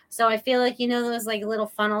funneled. So I feel like, those like little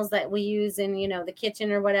funnels that we use in, the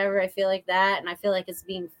kitchen or whatever. I feel like that. And I feel like it's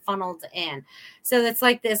being funneled in. So it's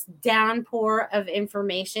like this downpour of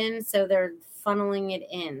information. So they're funneling it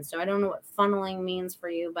in. So I don't know what funneling means for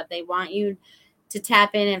you, but they want you to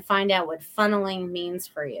tap in and find out what funneling means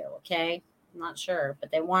for you. Okay. I'm not sure,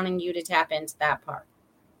 but they're wanting you to tap into that part.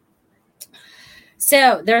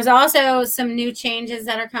 So there's also some new changes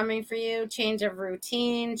that are coming for you. Change of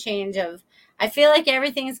routine, I feel like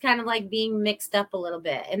everything's kind of like being mixed up a little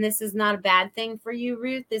bit. And this is not a bad thing for you,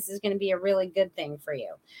 Ruth. This is going to be a really good thing for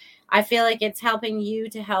you. I feel like it's helping you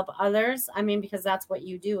to help others. I mean, because that's what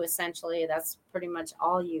you do, essentially. That's pretty much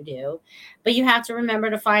all you do. But you have to remember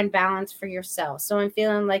to find balance for yourself. So I'm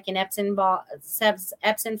feeling like an Epsom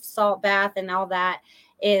salt bath and all that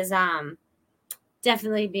is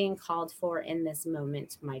definitely being called for in this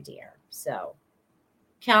moment, my dear. So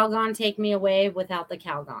Calgon, take me away without the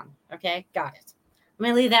Calgon. Okay, got it. I'm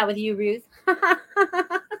going to leave that with you, Ruth.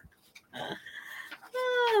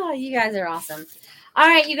 Oh, you guys are awesome. All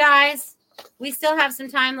right, you guys, we still have some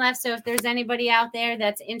time left. So if there's anybody out there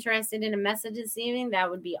that's interested in a message this evening, that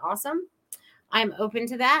would be awesome. I'm open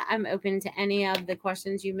to that. I'm open to any of the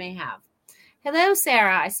questions you may have. Hello,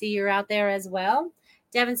 Sarah. I see you're out there as well.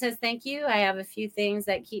 Devin says, thank you. I have a few things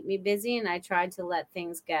that keep me busy, and I tried to let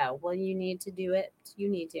things go. Well, you need to do it. You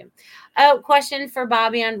need to. Oh, question for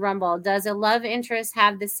Bobby on Rumble. Does a love interest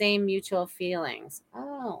have the same mutual feelings?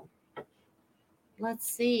 Oh, let's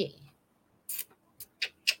see.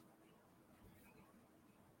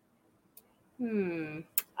 All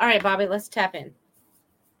right, Bobby, let's tap in.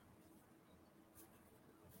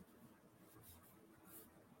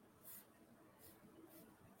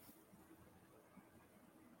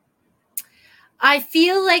 I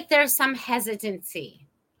feel like there's some hesitancy.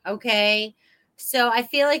 Okay. So I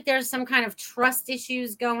feel like there's some kind of trust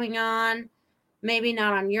issues going on. Maybe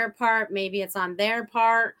not on your part. Maybe it's on their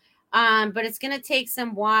part. But it's going to take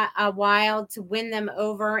a while to win them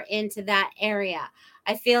over into that area.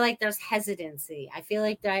 I feel like there's hesitancy. I feel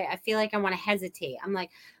like I want to hesitate. I'm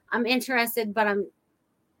like, I'm interested, but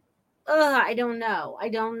I don't know. I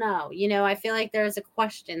don't know. You know, I feel like there's a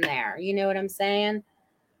question there. You know what I'm saying?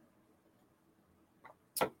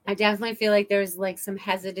 I definitely feel like there's like some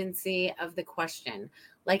hesitancy of the question.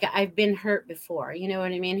 Like I've been hurt before. You know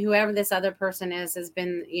what I mean? Whoever this other person is has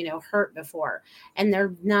been, hurt before, and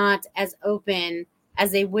they're not as open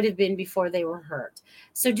as they would have been before they were hurt.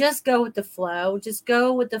 So just go with the flow. Just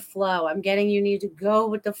go with the flow. I'm getting you need to go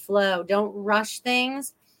with the flow. Don't rush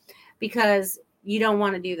things, because you don't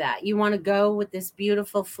want to do that. You want to go with this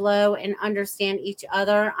beautiful flow and understand each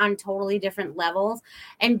other on totally different levels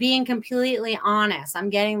and being completely honest. I'm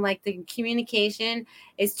getting like the communication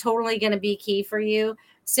is totally going to be key for you.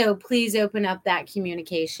 So please open up that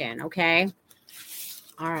communication. Okay.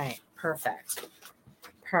 All right. Perfect.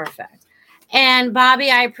 Perfect. And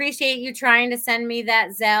Bobby, I appreciate you trying to send me that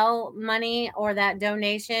Zelle money or that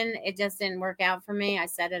donation. It just didn't work out for me. I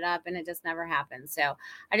set it up and it just never happened. So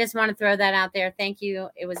I just want to throw that out there. Thank you.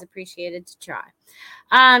 It was appreciated to try.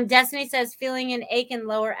 Destiny says, feeling an ache in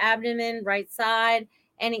lower abdomen, right side.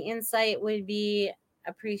 Any insight would be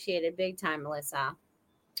appreciated. Big time, Melissa.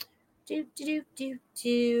 I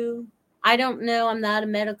don't know. I'm not a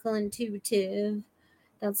medical intuitive.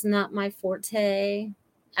 That's not my forte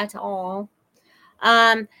at all.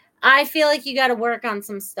 I feel like you got to work on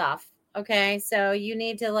some stuff. Okay. So you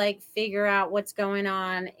need to like figure out what's going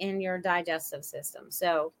on in your digestive system.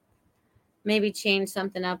 So maybe change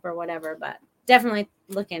something up or whatever, but definitely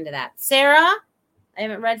look into that. Sarah, I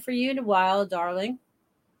haven't read for you in a while, darling.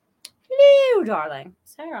 Hello, darling.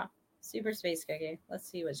 Sarah, Super Space Cookie. Let's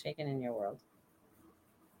see what's shaking in your world.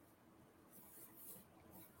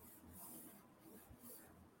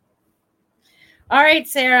 All right,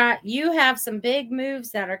 Sarah, you have some big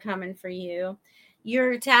moves that are coming for you.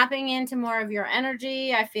 You're tapping into more of your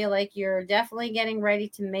energy. I feel like you're definitely getting ready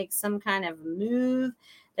to make some kind of move.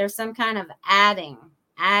 There's some kind of adding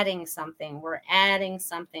something. We're adding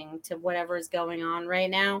something to whatever is going on right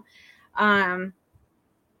now.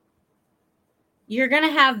 You're going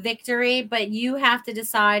to have victory, but you have to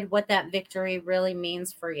decide what that victory really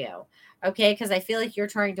means for you. Okay? Because I feel like you're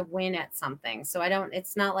trying to win at something. So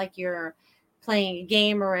it's not like you're playing a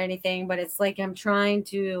game or anything, but it's like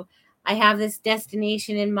I have this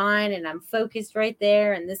destination in mind and I'm focused right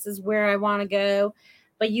there and this is where I want to go.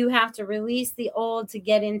 But you have to release the old to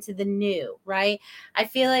get into the new, right? I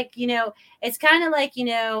feel like, it's kind of like,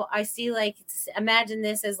 I see like, imagine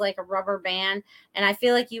this as like a rubber band. And I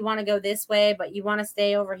feel like you want to go this way, but you want to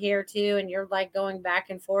stay over here too. And you're like going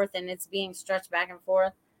back and forth and it's being stretched back and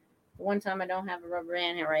forth. One time I don't have a rubber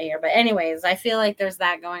band here right here. But anyways, I feel like there's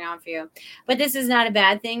that going on for you. But this is not a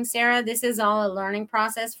bad thing, Sarah. This is all a learning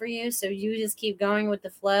process for you. So you just keep going with the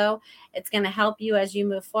flow. It's going to help you as you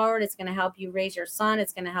move forward. It's going to help you raise your son.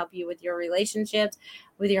 It's going to help you with your relationships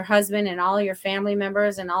with your husband and all your family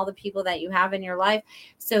members and all the people that you have in your life.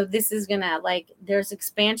 So this is going to there's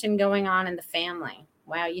expansion going on in the family.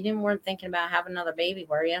 Wow, you weren't thinking about having another baby,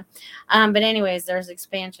 were you? But anyways, there's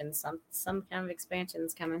expansion. Some kind of expansion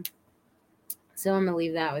is coming. So I'm going to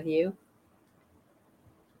leave that with you.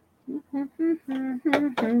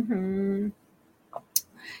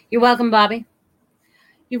 You're welcome, Bobby.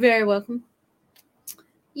 You're very welcome.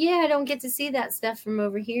 Yeah, I don't get to see that stuff from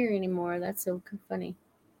over here anymore. That's so funny.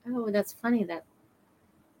 Oh, that's funny.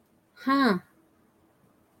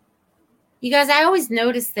 You guys, I always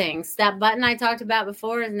notice things. That button I talked about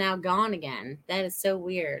before is now gone again. That is so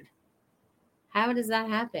weird. How does that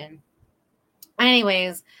happen?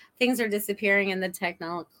 Anyways, things are disappearing in the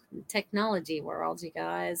technology world, you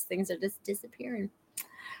guys. Things are just disappearing.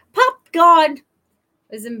 Pop God.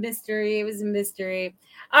 It was a mystery.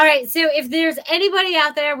 All right. So if there's anybody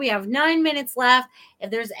out there, we have 9 minutes left.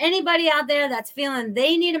 If there's anybody out there that's feeling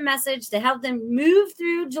they need a message to help them move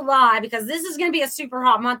through July, because this is going to be a super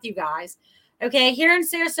hot month, you guys. Okay. Here in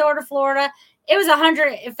Sarasota, Florida, it was 100.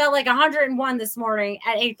 It felt like 101 this morning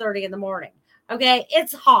at 8:30 in the morning. Okay.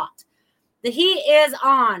 It's hot. The heat is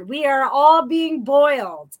on. We are all being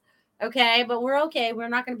boiled. Okay. But we're okay. We're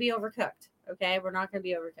not going to be overcooked. Okay. We're not going to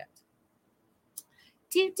be overcooked.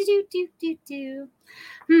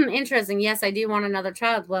 Interesting. Yes, I do want another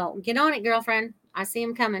child. Well, get on it, girlfriend. I see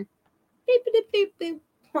him coming. Beep, beep, beep, beep.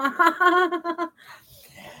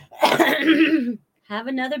 Have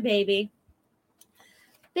another baby.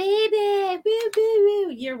 Baby. Woo, woo,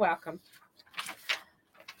 woo. You're welcome.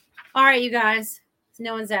 All right, you guys.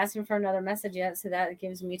 No one's asking for another message yet, so that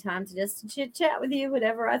gives me time to just chit chat with you,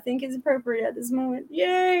 whatever I think is appropriate at this moment.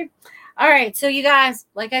 Yay! All right, so you guys,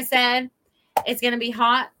 like I said, it's going to be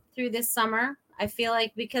hot through this summer. I feel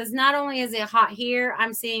like because not only is it hot here,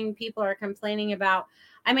 I'm seeing people are complaining about.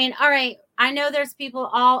 I mean, all right, I know there's people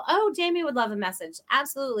Jamie would love a message.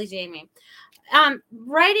 Absolutely, Jamie.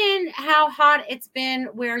 Write in how hot it's been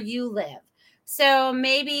where you live. So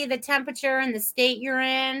maybe the temperature in the state you're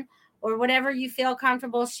in, or whatever you feel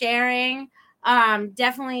comfortable sharing.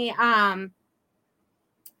 Definitely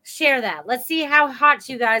share that. Let's see how hot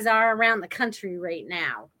you guys are around the country right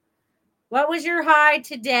now. What was your high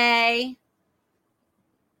today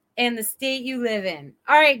in the state you live in?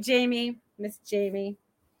 All right, Jamie, Miss Jamie.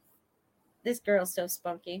 This girl's so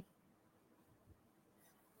spunky.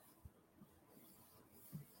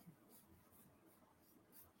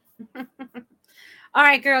 All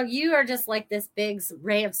right, girl, you are just like this big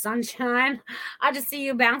ray of sunshine. I just see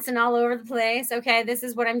you bouncing all over the place. Okay, this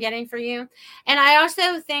is what I'm getting for you. And I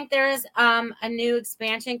also think there is a new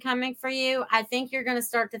expansion coming for you. I think you're going to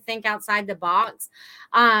start to think outside the box.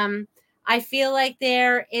 I feel like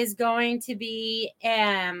there is going to be,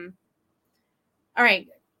 all right,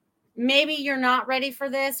 maybe you're not ready for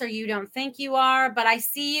this or you don't think you are, but I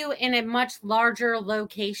see you in a much larger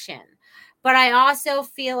location. But I also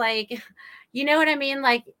feel like, you know what I mean?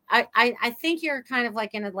 Like, I think you're kind of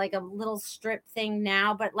like in a little strip thing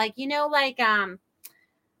now, but like,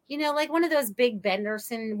 like one of those big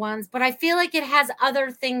Benderson ones, but I feel like it has other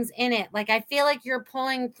things in it. Like, I feel like you're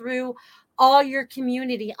pulling through all your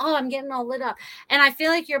community. Oh, I'm getting all lit up. And I feel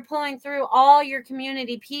like you're pulling through all your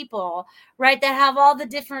community people, right? That have all the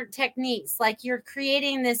different techniques. Like you're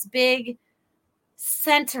creating this big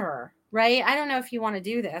center, right? I don't know if you want to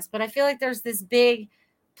do this, but I feel like there's this big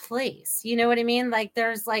place. You know what I mean? Like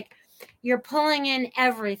there's like, you're pulling in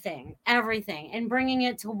everything and bringing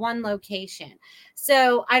it to one location.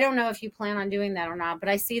 So I don't know if you plan on doing that or not, but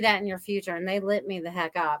I see that in your future and they lit me the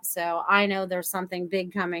heck up. So I know there's something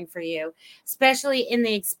big coming for you, especially in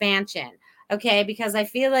the expansion. Okay. Because I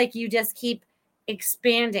feel like you just keep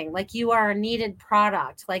expanding, like you are a needed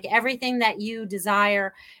product, like everything that you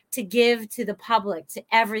desire to give to the public, to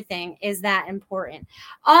everything is that important.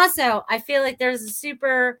 Also, I feel like there's a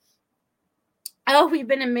super, we've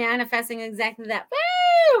been manifesting exactly that.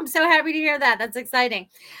 Woo! I'm so happy to hear that. That's exciting.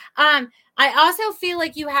 I also feel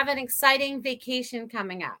like you have an exciting vacation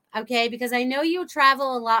coming up, okay? Because I know you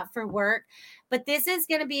travel a lot for work, but this is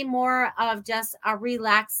going to be more of just a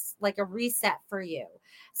relax, like a reset for you.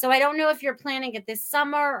 So I don't know if you're planning it this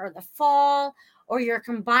summer or the fall, or you're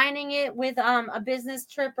combining it with a business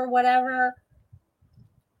trip or whatever.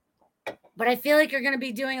 But I feel like you're going to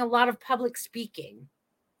be doing a lot of public speaking.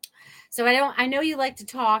 So I know you like to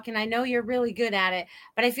talk and I know you're really good at it,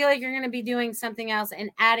 but I feel like you're going to be doing something else and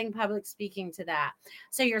adding public speaking to that.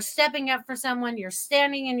 So you're stepping up for someone, you're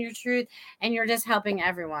standing in your truth, and you're just helping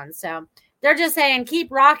everyone. So they're just saying,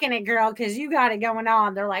 keep rocking it, girl, because you got it going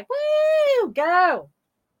on. They're like, woo, go.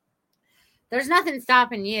 There's nothing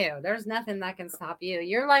stopping you. There's nothing that can stop you.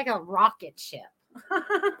 You're like a rocket ship.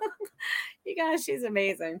 You guys, she's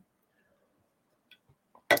amazing.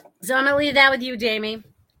 So I'm going to leave that with you, Jamie.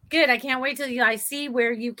 Good. I can't wait till I see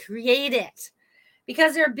where you create it,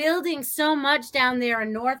 because they're building so much down there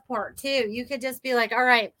in Northport too. You could just be like, all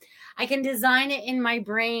right, I can design it in my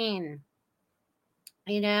brain,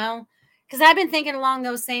 because I've been thinking along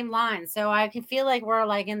those same lines. So I can feel like we're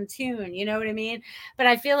like in tune, you know what I mean? But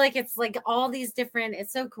I feel like it's like all these different,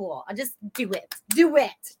 it's so cool. I just do it.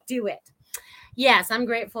 Yes, I'm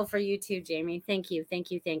grateful for you too, Jamie. Thank you.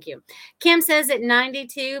 Kim says at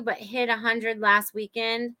 92, but hit 100 last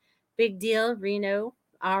weekend. Big deal, Reno.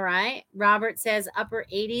 All right. Robert says upper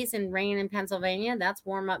 80s and rain in Pennsylvania. That's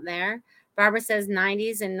warm up there. Barbara says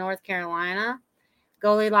 90s in North Carolina.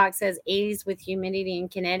 Goldilocks says 80s with humidity in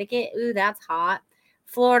Connecticut. Ooh, that's hot.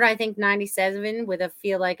 Florida, I think 97 with a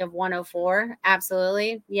feel like of 104.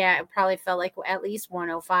 Absolutely. Yeah, it probably felt like at least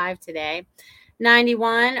 105 today.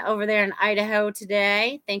 91 over there in Idaho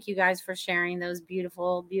today. Thank you guys for sharing those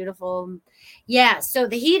beautiful. Yeah, so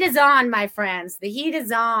the heat is on, my friends. The heat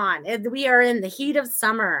is on. We are in the heat of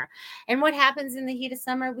summer. And what happens in the heat of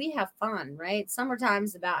summer? We have fun, right?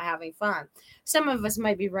 Summertime's about having fun. Some of us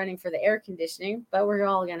might be running for the air conditioning, but we're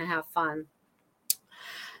all going to have fun.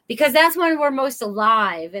 Because that's when we're most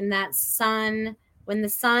alive, and that sun, when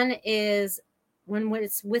it's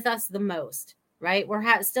with us the most. Right?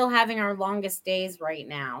 We're still having our longest days right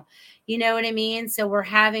now. You know what I mean? So we're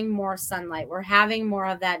having more sunlight. We're having more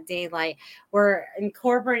of that daylight. We're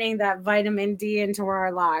incorporating that vitamin D into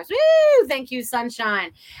our lives. Woo! Thank you, sunshine.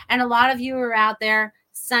 And a lot of you are out there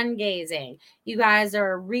sun gazing. You guys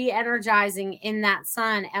are re-energizing in that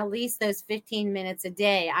sun at least those 15 minutes a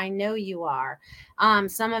day. I know you are.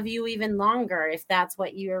 Some of you even longer if that's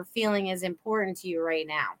what you're feeling is important to you right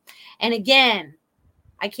now. And again,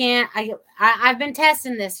 I've been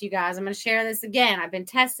testing this, you guys. I'm going to share this again. I've been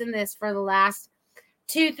testing this for the last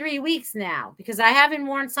 2-3 weeks now because I haven't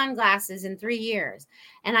worn sunglasses in 3 years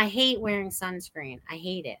and I hate wearing sunscreen. I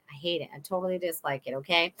hate it. I totally dislike it.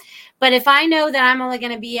 Okay. But if I know that I'm only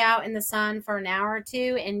going to be out in the sun for an hour or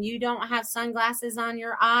two and you don't have sunglasses on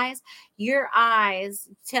your eyes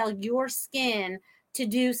tell your skin to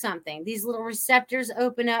do something. These little receptors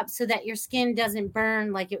open up so that your skin doesn't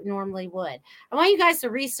burn like it normally would. I want you guys to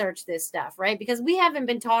research this stuff, right? Because we haven't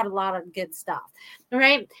been taught a lot of good stuff,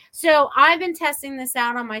 right? So I've been testing this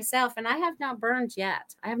out on myself and I have not burned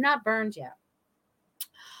yet. But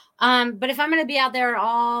if I'm going to be out there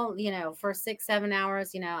all, for 6-7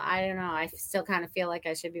 hours, I don't know. I still kind of feel like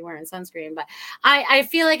I should be wearing sunscreen, but I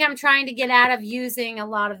feel like I'm trying to get out of using a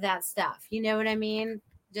lot of that stuff. You know what I mean?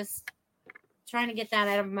 Just trying to get that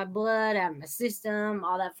out of my blood, out of my system,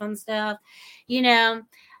 all that fun stuff. Sharon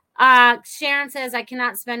says, I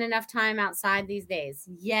cannot spend enough time outside these days.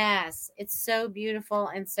 Yes, it's so beautiful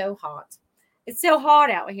and so hot. It's so hot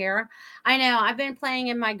out here. I know. I've been playing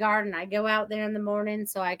in my garden. I go out there in the morning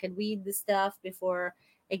so I could weed the stuff before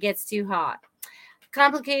it gets too hot.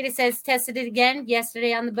 Complicated says, tested it again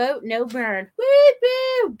yesterday on the boat. No burn.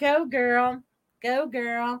 Woo-hoo! Go, girl. Go,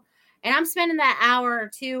 girl. And I'm spending that hour or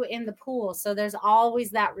two in the pool. So there's always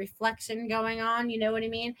that reflection going on. You know what I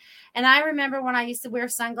mean? And I remember when I used to wear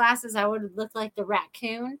sunglasses, I would look like the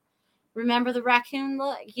raccoon. Remember the raccoon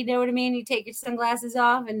look? You know what I mean? You take your sunglasses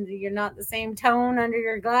off and you're not the same tone under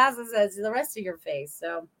your glasses as the rest of your face.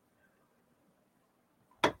 So,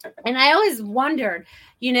 and I always wondered,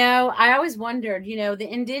 the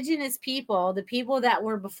indigenous people, the people that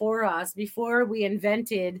were before us, before we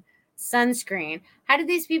invented sunscreen, how did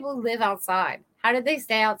these people live outside? How did they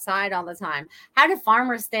stay outside all the time? How did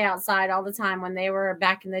farmers stay outside all the time when they were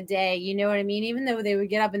back in the day? You know what I mean? Even though they would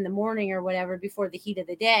get up in the morning or whatever before the heat of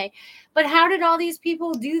the day. But how did all these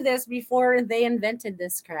people do this before they invented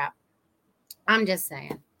this crap? I'm just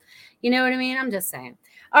saying. You know what I mean? I'm just saying.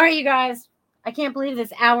 All right, you guys. I can't believe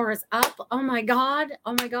this hour is up. Oh, my God.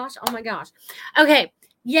 Oh, my gosh. Oh, my gosh. Okay.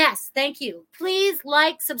 Yes, thank you. Please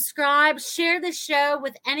like, subscribe, share the show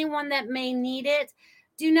with anyone that may need it.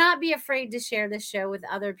 Do not be afraid to share the show with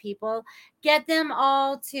other people. Get them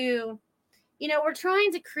all to, we're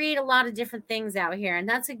trying to create a lot of different things out here. And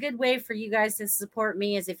that's a good way for you guys to support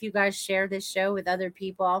me is if you guys share this show with other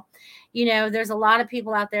people. There's a lot of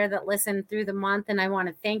people out there that listen through the month. And I want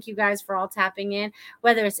to thank you guys for all tapping in,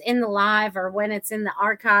 whether it's in the live or when it's in the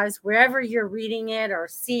archives, wherever you're reading it or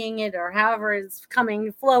seeing it or however it's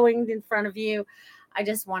flowing in front of you. I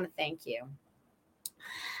just want to thank you.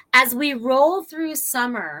 As we roll through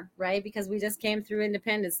summer, right, because we just came through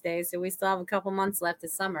Independence Day, so we still have a couple months left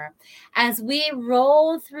of summer. As we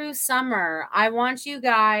roll through summer, I want you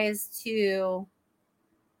guys to,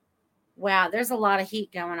 wow, there's a lot of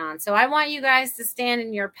heat going on. So I want you guys to stand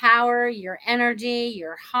in your power, your energy,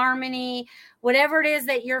 your harmony, whatever it is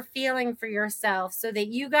that you're feeling for yourself so that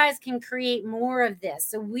you guys can create more of this,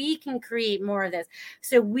 so we can create more of this,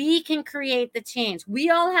 so we can create the change. We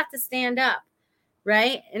all have to stand up.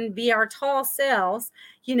 Right? And be our tall selves,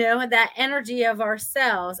 that energy of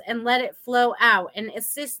ourselves and let it flow out and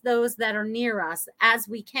assist those that are near us as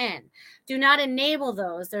we can. Do not enable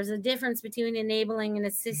those. There's a difference between enabling and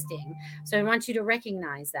assisting. So I want you to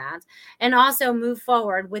recognize that and also move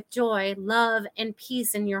forward with joy, love, and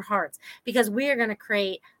peace in your hearts because we are going to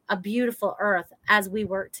create a beautiful earth as we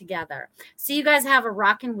work together. So you guys have a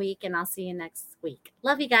rocking week and I'll see you next week.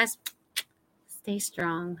 Love you guys. Stay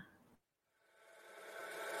strong.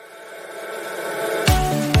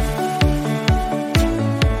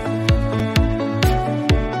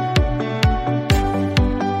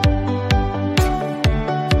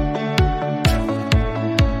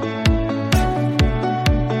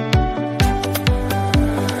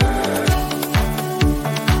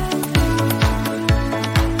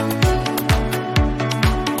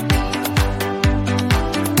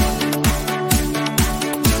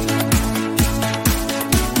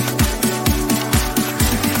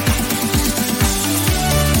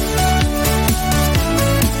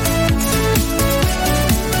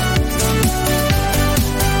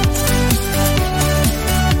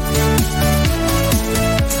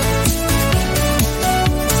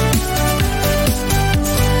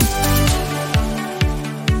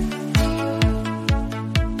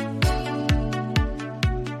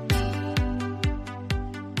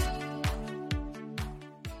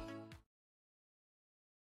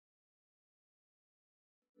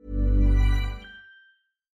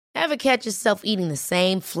 Ever catch yourself eating the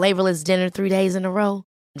same flavorless dinner 3 days in a row?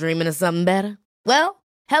 Dreaming of something better? Well,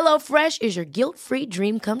 HelloFresh is your guilt-free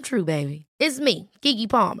dream come true, baby. It's me, Keke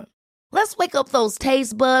Palmer. Let's wake up those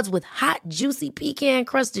taste buds with hot, juicy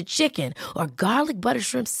pecan-crusted chicken or garlic butter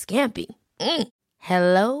shrimp scampi.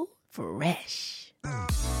 Hello Fresh.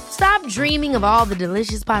 Stop dreaming of all the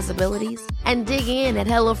delicious possibilities and dig in at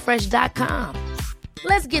HelloFresh.com.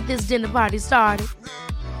 Let's get this dinner party started.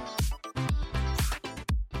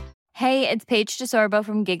 Hey, it's Paige DeSorbo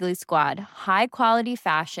from Giggly Squad. High quality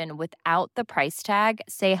fashion without the price tag.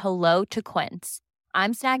 Say hello to Quince.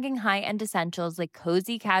 I'm snagging high-end essentials like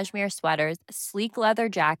cozy cashmere sweaters, sleek leather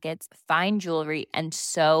jackets, fine jewelry, and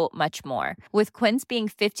so much more. With Quince being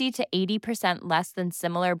 50 to 80% less than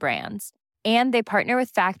similar brands. And they partner with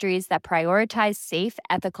factories that prioritize safe,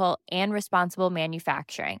 ethical, and responsible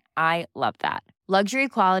manufacturing. I love that. Luxury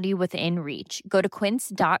quality within reach. Go to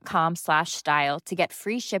quince.com/style to get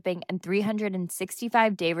free shipping and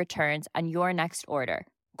 365-day returns on your next order.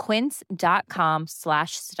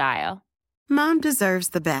 Quince.com/style. Mom deserves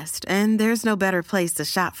the best, and there's no better place to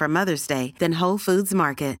shop for Mother's Day than Whole Foods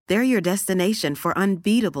Market. They're your destination for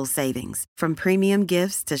unbeatable savings, from premium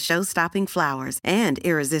gifts to show-stopping flowers and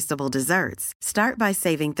irresistible desserts. Start by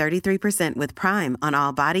saving 33% with Prime on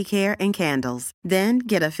all body care and candles. Then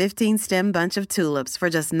get a 15-stem bunch of tulips for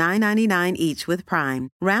just $9.99 each with Prime.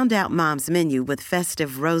 Round out Mom's menu with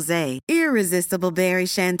festive rosé, irresistible berry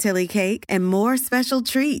chantilly cake, and more special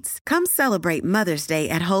treats. Come celebrate Mother's Day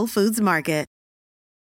at Whole Foods Market.